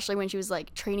causes, especially when she was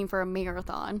like training for a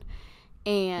marathon,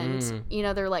 and you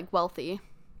know they're like wealthy,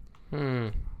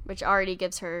 which already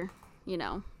gives her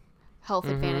health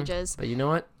advantages. But you know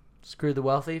what? Screw the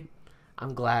wealthy.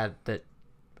 I'm glad that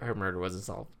her murder wasn't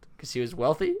solved because she was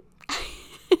wealthy.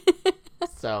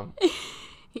 So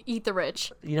Eat the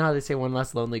rich. you know how they say one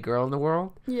less lonely girl in the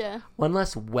world? Yeah. One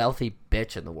less wealthy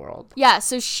bitch in the world. Yeah.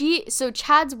 So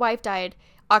Chad's wife died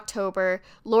October.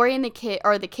 Lori and the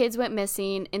kids went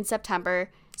missing in September.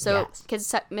 So Yes.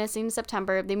 kids missing in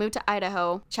September. They moved to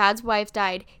Idaho. Chad's wife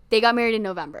died. They got married in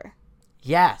November.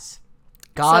 Yes.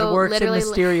 God So works in literally-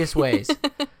 mysterious ways.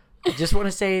 I just want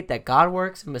to say that God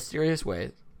works in mysterious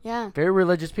ways. Yeah. Very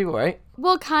religious people, right?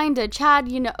 Well, kind of.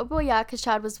 Chad, well, yeah, because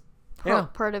Chad was Yeah.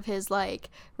 part of his, like,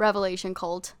 Revelation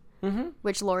cult.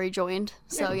 which Lori joined.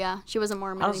 So yeah, she wasn't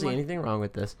Mormon I don't anymore. see anything wrong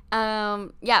with this.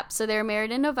 Yeah, so they were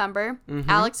married in November.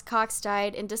 Alex Cox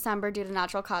died in December due to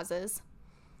natural causes.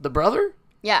 The brother?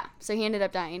 Yeah, so he ended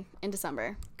up dying in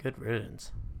December. Good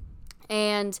riddance.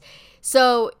 And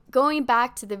so going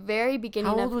back to the very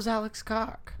beginning How old was Alex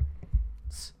Cox?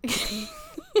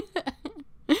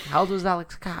 How old was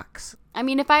Alex Cox? I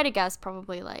mean, if I had to guess,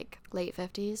 probably like late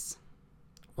 50s.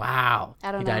 Wow.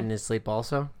 I don't he know. died in his sleep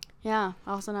also? Yeah,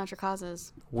 also natural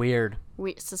causes. Weird.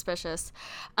 Suspicious.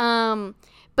 But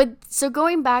so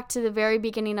going back to the very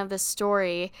beginning of the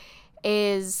story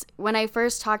is when I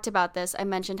first talked about this, I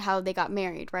mentioned how they got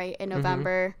married, right, in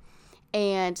November,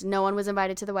 and no one was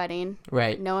invited to the wedding.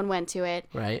 Right. No one went to it.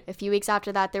 Right. A few weeks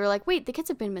after that, they were like, wait, the kids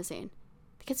have been missing.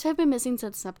 The kids have been missing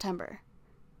since September.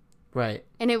 Right.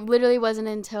 And it literally wasn't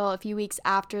until a few weeks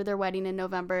after their wedding in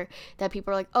November that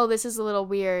people were like, oh, this is a little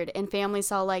weird. And families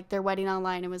saw like their wedding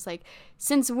online and was like,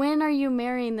 since when are you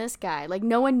marrying this guy? Like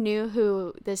no one knew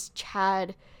who this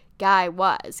Chad guy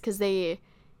was because they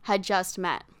had just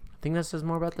met. I think that says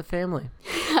more about the family.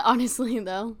 Honestly,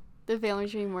 though, the family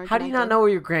should be more How do you not connected. know where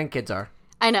your grandkids are?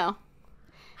 I know.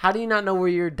 How do you not know where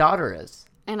your daughter is?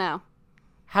 I know.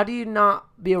 How do you not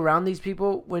be around these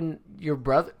people when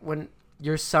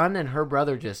your son and her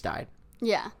brother just died?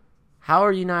 Yeah. How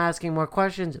are you not asking more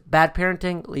questions? Bad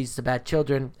parenting leads to bad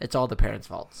children. It's all the parents'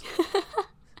 faults.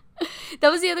 That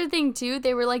was the other thing, too.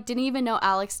 They were like, didn't even know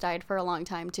Alex died for a long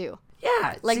time, too.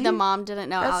 Yeah. Like see? the mom didn't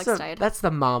know Alex died. That's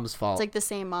the mom's fault. It's like the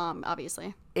same mom,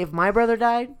 obviously. If my brother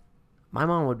died, my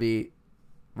mom would be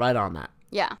right on that.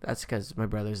 Yeah. That's because my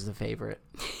brother's the favorite.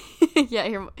 Yeah,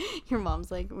 your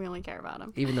mom's like, we only care about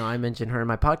him. Even though I mention her in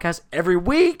my podcast every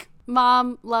week.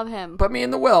 Mom, love him. Put me in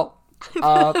the will.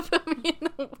 Put me in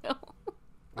the will.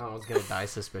 I was going to die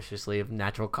suspiciously of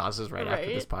natural causes right after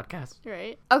this podcast.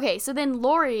 Right. Okay, so then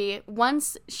Lori,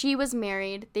 once she was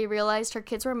married, they realized her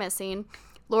kids were missing.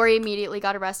 Lori immediately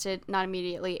got arrested, not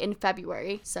immediately, in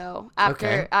February. So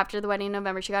after the wedding in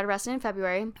November, she got arrested in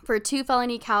February for 2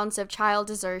 felony counts of child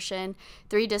desertion,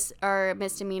 3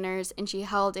 misdemeanors, and she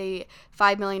held a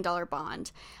 $5 million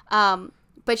bond.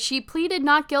 But she pleaded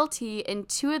not guilty, and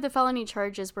 2 of the felony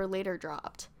charges were later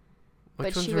dropped.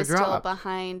 Which but ones she were was dropped? still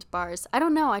behind bars. I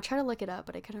don't know. I tried to look it up,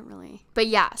 but I couldn't really. But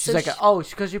yeah. She's like,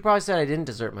 because you probably said I didn't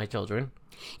desert my children.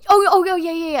 Oh,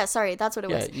 yeah. Sorry, that's what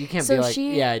it was. Yeah, you can't So be like,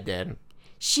 yeah, I did.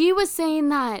 She was saying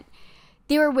that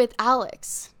they were with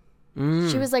Alex.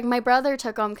 She was like, my brother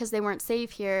took them because they weren't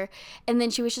safe here. And then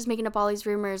she was just making up all these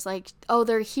rumors like, oh,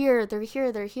 they're here,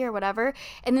 whatever.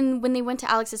 And then when they went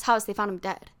to Alex's house, they found him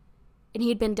dead. And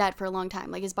he'd been dead for a long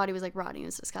time. Like, his body was, like, rotting. It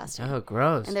was disgusting. Oh,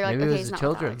 gross. And they're like, Maybe okay, it was he's the not with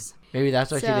children. Alex. Maybe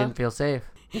that's why she So- didn't feel safe.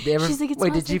 Did they ever, She's like, it's wait,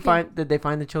 not safe did they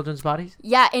find the children's bodies?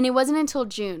 Yeah, and it wasn't until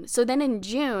June. So then in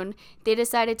June, they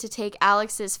decided to take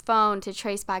Alex's phone to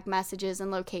trace back messages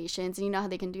and locations. And you know how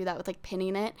they can do that with, like,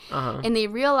 pinning it? Uh-huh. And they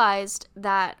realized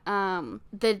that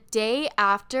the day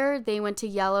after they went to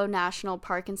Yellow National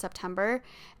Park in September,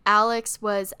 Alex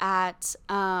was at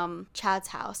Chad's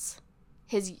house.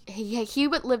 He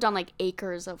lived on, like,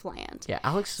 acres of land. Yeah,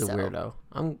 Alex is a So- weirdo.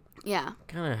 I'm Yeah.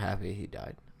 kind of happy he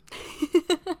died.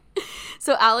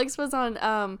 So Alex was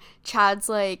on Chad's,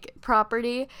 like,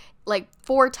 property, like,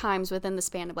 4 times within the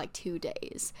span of, like, 2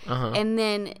 days. Uh-huh. And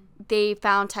then they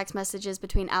found text messages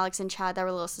between Alex and Chad that were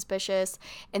a little suspicious.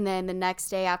 And then the next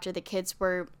day after the kids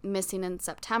were missing in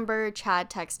September, Chad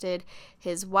texted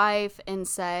his wife and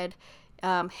said,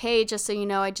 hey, just so you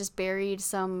know, I just buried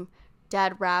some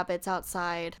dead rabbits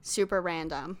outside. Super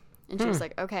random. And she was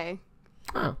like, okay.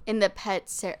 Oh. In the pet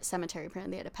cemetery.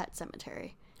 Apparently they had a pet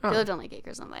cemetery. Oh. They lived on, like,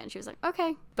 acres of land. She was like,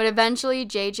 okay. But eventually,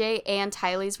 JJ and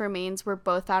Tylee's remains were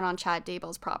both found on Chad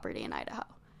Daybell's property in Idaho.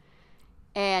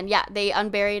 And, yeah, they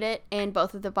unburied it, and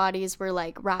both of the bodies were,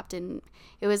 like, wrapped in...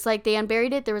 It was, like, they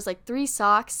unburied it. There was, like, 3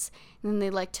 socks, and then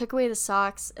they, like, took away the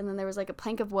socks, and then there was, like, a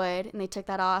plank of wood, and they took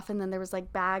that off, and then there was,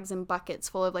 like, bags and buckets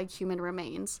full of, like, human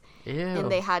remains. Ew.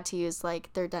 And they had to use,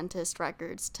 like, their dentist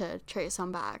records to trace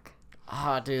them back.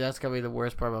 Oh, dude, that's going to be the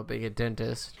worst part about being a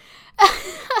dentist.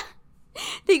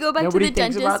 They go back Nobody to the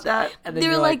thinks dentist. about that. And then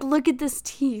They're you're like, look at this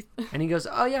teeth. and he goes,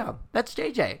 oh, yeah, that's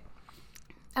JJ.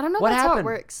 I don't know if What that's how it happened?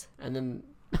 works. And then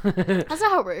That's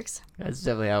not how it works. that's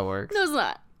definitely how it works. No, it's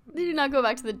not. They do not go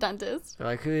back to the dentist. They're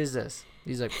like, who is this?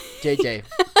 He's like, JJ.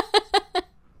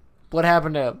 What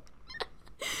happened to him?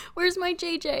 Where's my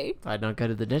JJ? I don't go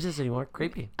to the dentist anymore.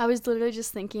 Creepy. I was literally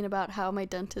just thinking about how my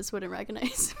dentist wouldn't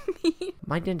recognize me.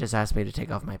 My dentist asked me to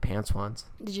take off my pants once.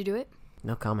 Did you do it?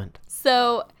 No comment.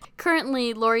 So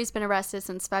currently, Lori's been arrested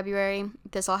since February.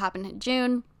 This all happened in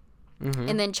June. Mm-hmm.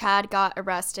 And then Chad got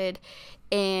arrested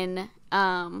in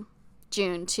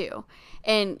June, too.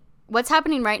 And what's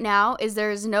happening right now is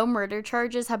there's no murder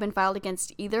charges have been filed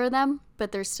against either of them,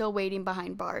 but they're still waiting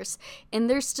behind bars. And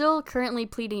they're still currently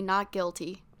pleading not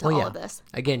guilty to all of this.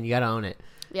 Again, you got to own it.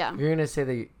 Yeah. If you're going to say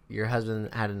that your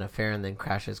husband had an affair and then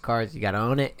crashes cars, you got to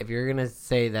own it. If you're going to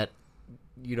say that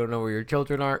you don't know where your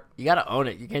children are, you got to own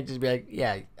it. You can't just be like,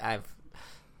 yeah,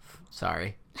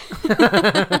 sorry.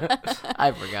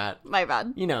 I forgot. My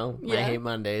bad. You know, I hate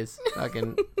Mondays.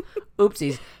 Fucking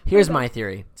oopsies. Here's my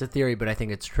theory. It's a theory, but I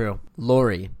think it's true.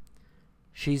 Lori,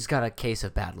 she's got a case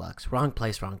of bad lucks. Wrong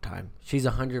place, wrong time. She's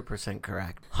 100%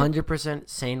 correct. 100%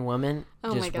 sane woman.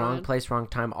 Oh just my God. wrong place, wrong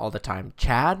time all the time.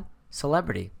 Chad,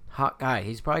 celebrity. Hot guy.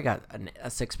 He's probably got a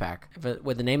six-pack.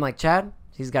 With a name like Chad,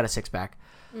 he's got a six-pack.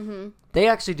 Mm-hmm. They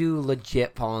actually do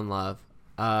legit fall in love.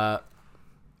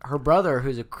 Her brother,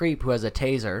 who's a creep who has a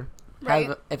taser.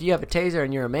 Right. If you have a taser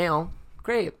and you're a male,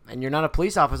 creep. And you're not a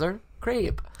police officer,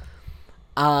 creep.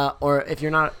 Or if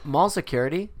you're not mall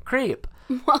security, creep.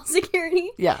 Mall security?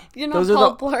 Yeah. You're not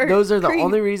Paul Blart. Those are the Creep.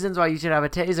 only reasons why you should have a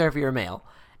taser if you're a male.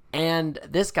 And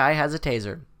this guy has a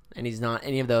taser. And he's not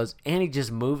any of those. And he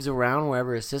just moves around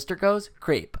wherever his sister goes.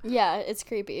 Creep. Yeah, it's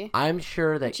creepy. I'm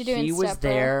sure that you doing, he was Step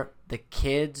Bro? there. The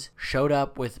kids showed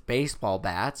up with baseball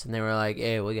bats. And they were like,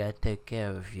 hey, we got to take care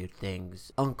of a few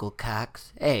things. Uncle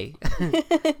Cox. Hey.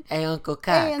 Hey, Uncle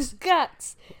Cox. And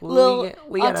guts. Well, Little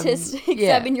we gotta- autistic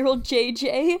yeah. 7-year-old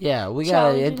JJ. Yeah, we got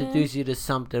to Challenging introduce you to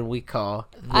something we call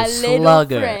the A little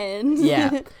slugger. friend.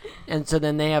 Yeah. And so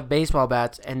then they have baseball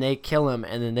bats and they kill him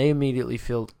and then they immediately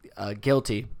feel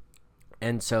guilty.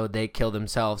 And so they kill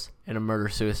themselves in a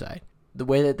murder-suicide. The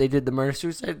way that they did the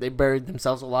murder-suicide, they buried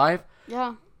themselves alive.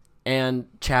 Yeah. And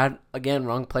Chad, again,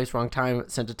 wrong place, wrong time,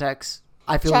 sent a text.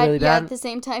 I feel Chad, really yeah, bad. at the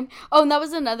same time. Oh, and that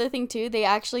was another thing, too. They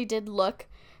actually did look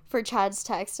for Chad's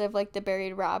text of, like, the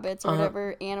buried rabbits or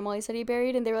whatever animal he said he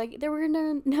buried. And they were like, there were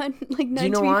none Do you to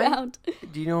know be why? found.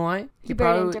 Do you know why? He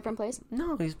buried it in a different place?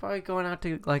 No, he's probably going out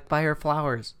to, like, buy her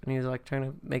flowers. And he was, like, trying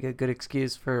to make a good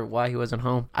excuse for why he wasn't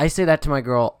home. I say that to my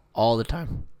girl all the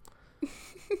time. I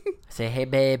say, hey,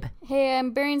 babe. Hey,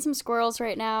 I'm burying some squirrels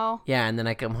right now. Yeah, and then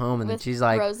I come home and then With she's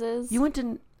like, roses. you went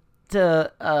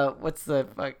to what's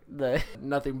the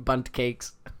nothing bunt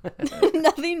cakes.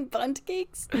 Nothing bunt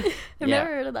cakes? I've Yeah. never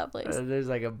heard of that place. There's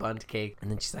like a bunt cake.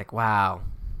 And then she's like, wow.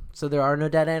 So there are no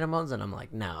dead animals? And I'm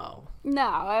like, no. No,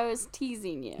 I was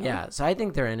teasing you. Yeah, so I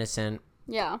think they're innocent.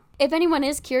 Yeah. If anyone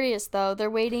is curious, though, they're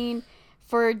waiting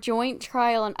for a joint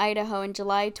trial in Idaho in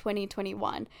July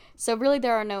 2021. So really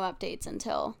there are no updates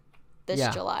until this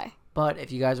July. But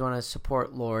if you guys want to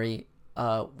support Lori,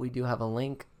 we do have a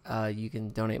link. You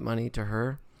can donate money to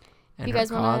her and You her guys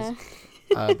cause want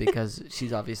to... because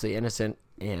she's obviously innocent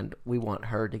and we want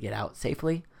her to get out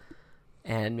safely.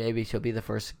 And maybe she'll be the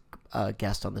first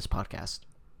guest on this podcast.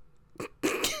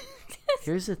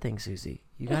 Here's the thing, Susie.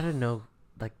 You got to know,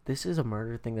 like, this is a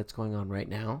murder thing that's going on right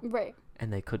now. Right.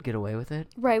 And they could get away with it.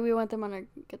 Right, we want them on our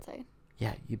good side.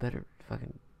 Yeah, you better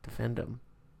fucking defend them.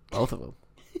 Both of them.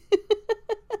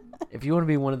 If you want to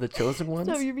be one of the chosen ones.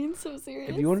 No, you're being so serious.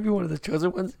 If you want to be one of the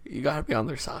chosen ones, you got to be on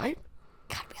their side.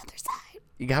 Gotta be on their side.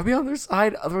 You got to be on their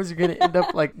side. Otherwise, you're going to end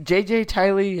up like JJ,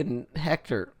 Tylee, and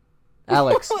Hector.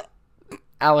 Alex.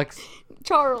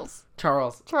 Charles.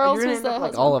 Charles. Charles You're gonna was end the up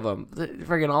like husband. all of them.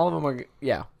 Friggin' all of them are,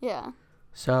 yeah. Yeah.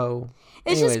 So,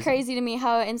 It's anyways, just crazy to me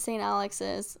how insane Alex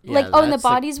is. Yeah, Like, oh, and the that's the-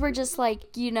 bodies were just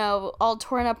like, you know, all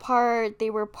torn apart. They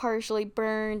were partially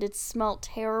burned. It smelled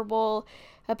terrible.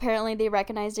 Apparently, they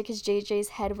recognized it because JJ's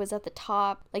head was at the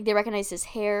top. Like, they recognized his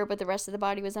hair, but the rest of the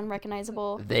body was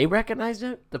unrecognizable. They recognized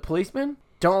it? The policeman?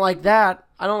 Don't like that.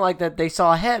 I don't like that they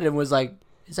saw a head and was like,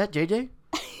 is that JJ?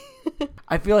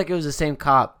 I feel like it was the same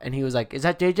cop. And he was like, is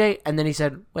that JJ? And then he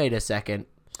said, wait a second.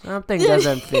 Something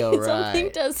doesn't feel right. Something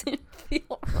doesn't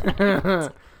feel right.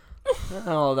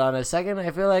 Hold on a second. I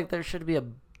feel like there should be a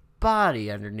body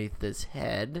underneath this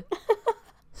head.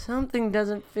 Something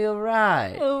doesn't feel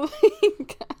right. Oh my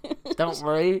god. Don't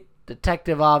worry.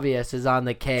 Detective Obvious is on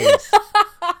the case.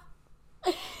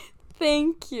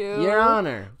 Thank you. Your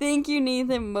Honor. Thank you,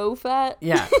 Nathan Moffat.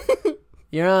 Yeah.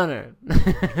 Your Honor.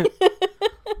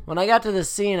 When I got to the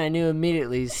scene, I knew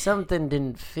immediately something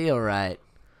didn't feel right.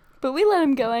 But we let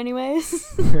him go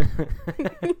anyways.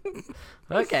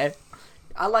 Okay.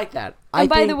 I like that. And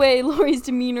by the way, Lori's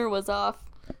demeanor was off,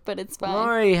 but it's fine.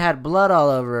 Lori had blood all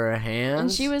over her hands.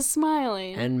 And she was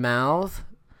smiling. And mouth.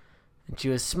 And she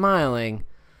was smiling.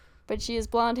 But she has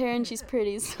blonde hair and she's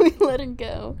pretty, so we let her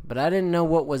go. But I didn't know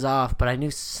what was off, but I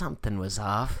knew something was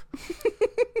off.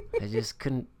 I just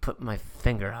couldn't put my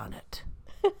finger on it.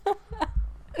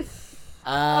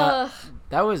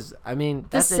 That was, I mean,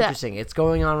 that's interesting. It's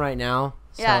going on right now.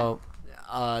 So, Yeah.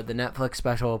 The Netflix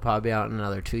special will probably be out in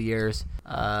another 2 years.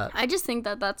 I just think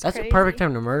that's That's crazy. a perfect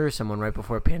time to murder someone right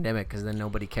before a pandemic, because then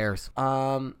nobody cares.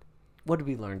 What did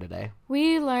we learn today?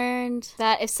 We learned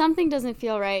that if something doesn't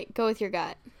feel right, go with your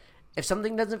gut. If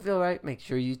something doesn't feel right, make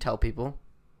sure you tell people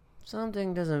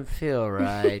something doesn't feel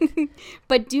right.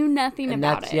 But do nothing And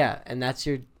about that's it. yeah, and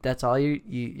that's all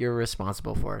you're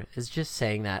responsible for, is just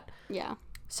saying that. Yeah.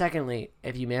 Secondly,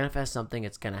 if you manifest something,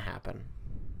 it's gonna happen,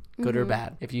 good Mm-hmm. or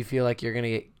bad. If you feel like you're gonna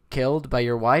get killed by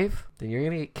your wife, then you're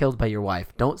gonna get killed by your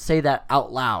wife. Don't say that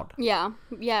out loud. Yeah.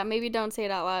 Yeah. Maybe don't say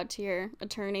it out loud to your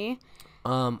attorney.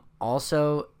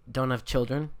 Also, don't have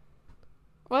children.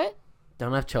 What?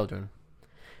 Don't have children.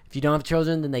 If you don't have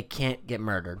children, then they can't get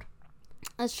murdered.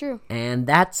 That's true. And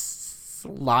that's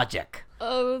logic.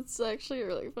 Oh, it's actually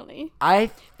really funny.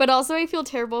 But also, I feel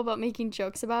terrible about making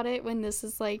jokes about it when this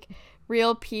is like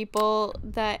real people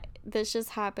that this just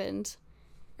happened.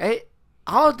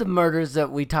 all of the murders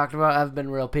that we talked about have been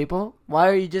real people. Why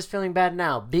are you just feeling bad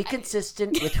now? Be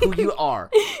consistent with who you are.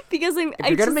 Because If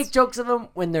you're going to make jokes of them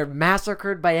when they're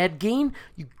massacred by Ed Gein,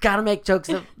 you got to make jokes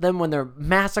of them when they're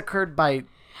massacred by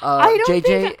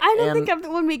JJ. I don't think I'm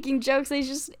the one making jokes.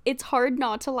 It's hard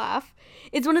not to laugh.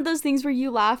 It's one of those things where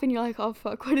you laugh and you're like, oh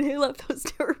fuck, why did I laugh? That was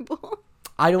terrible.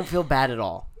 I don't feel bad at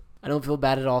all. I don't feel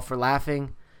bad at all for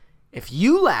laughing. If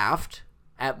you laughed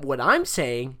at what I'm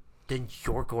saying, then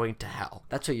you're going to hell.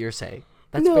 That's what you're saying.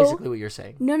 That's basically what you're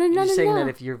saying. No. You're saying that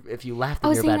if you laugh,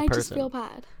 then you're a bad person. I just feel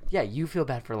bad. Yeah, you feel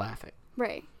bad for laughing.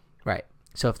 Right. Right.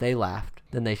 So if they laughed,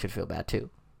 then they should feel bad too.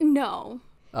 No.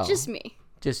 Oh, Just me.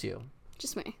 Just you.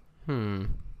 Just me.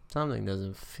 Something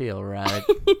doesn't feel right.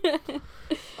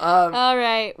 All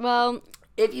right. Well,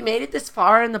 If you made it this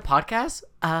far in the podcast,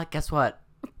 guess what?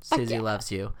 Susie yeah.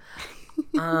 loves you.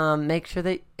 Make sure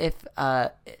that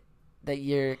that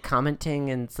you're commenting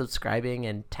and subscribing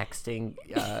and texting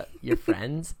your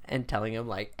friends and telling them,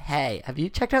 like, hey, have you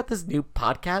checked out this new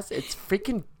podcast? It's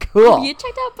freaking cool. have you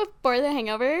checked out Before the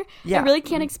Hangover? Yeah. I really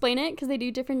can't explain it because they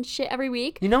do different shit every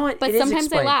week. You know what? But It is sometimes I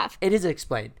explained. laugh. It is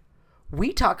explained.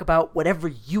 We talk about whatever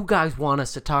you guys want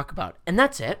us to talk about, and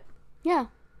that's it. Yeah.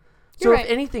 So You're if right.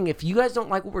 anything, if you guys don't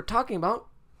like what we're talking about,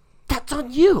 that's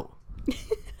on you.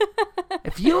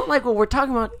 If you don't like what we're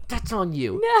talking about, that's on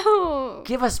you. No.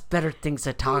 Give us better things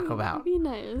to talk about. Be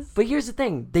nice. But here's the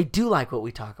thing. They do like what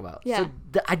we talk about. Yeah.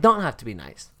 So I don't have to be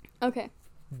nice. Okay.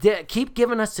 Keep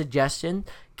giving us suggestions.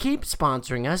 Keep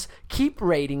sponsoring us. Keep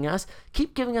rating us.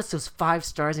 Keep giving us those 5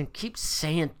 stars and keep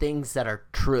saying things that are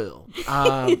true.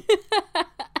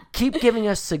 Keep giving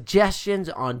us suggestions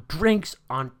on drinks,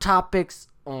 on topics,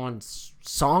 on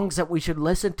songs that we should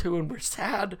listen to when we're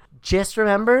sad. Just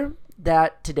remember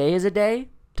that today is a day,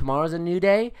 tomorrow's a new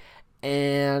day,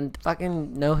 and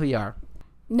fucking know who you are.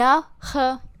 Na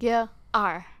he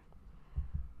are.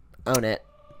 Own it.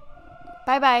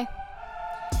 Bye bye.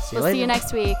 See you We'll later. see you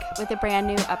next week with a brand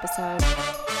new episode.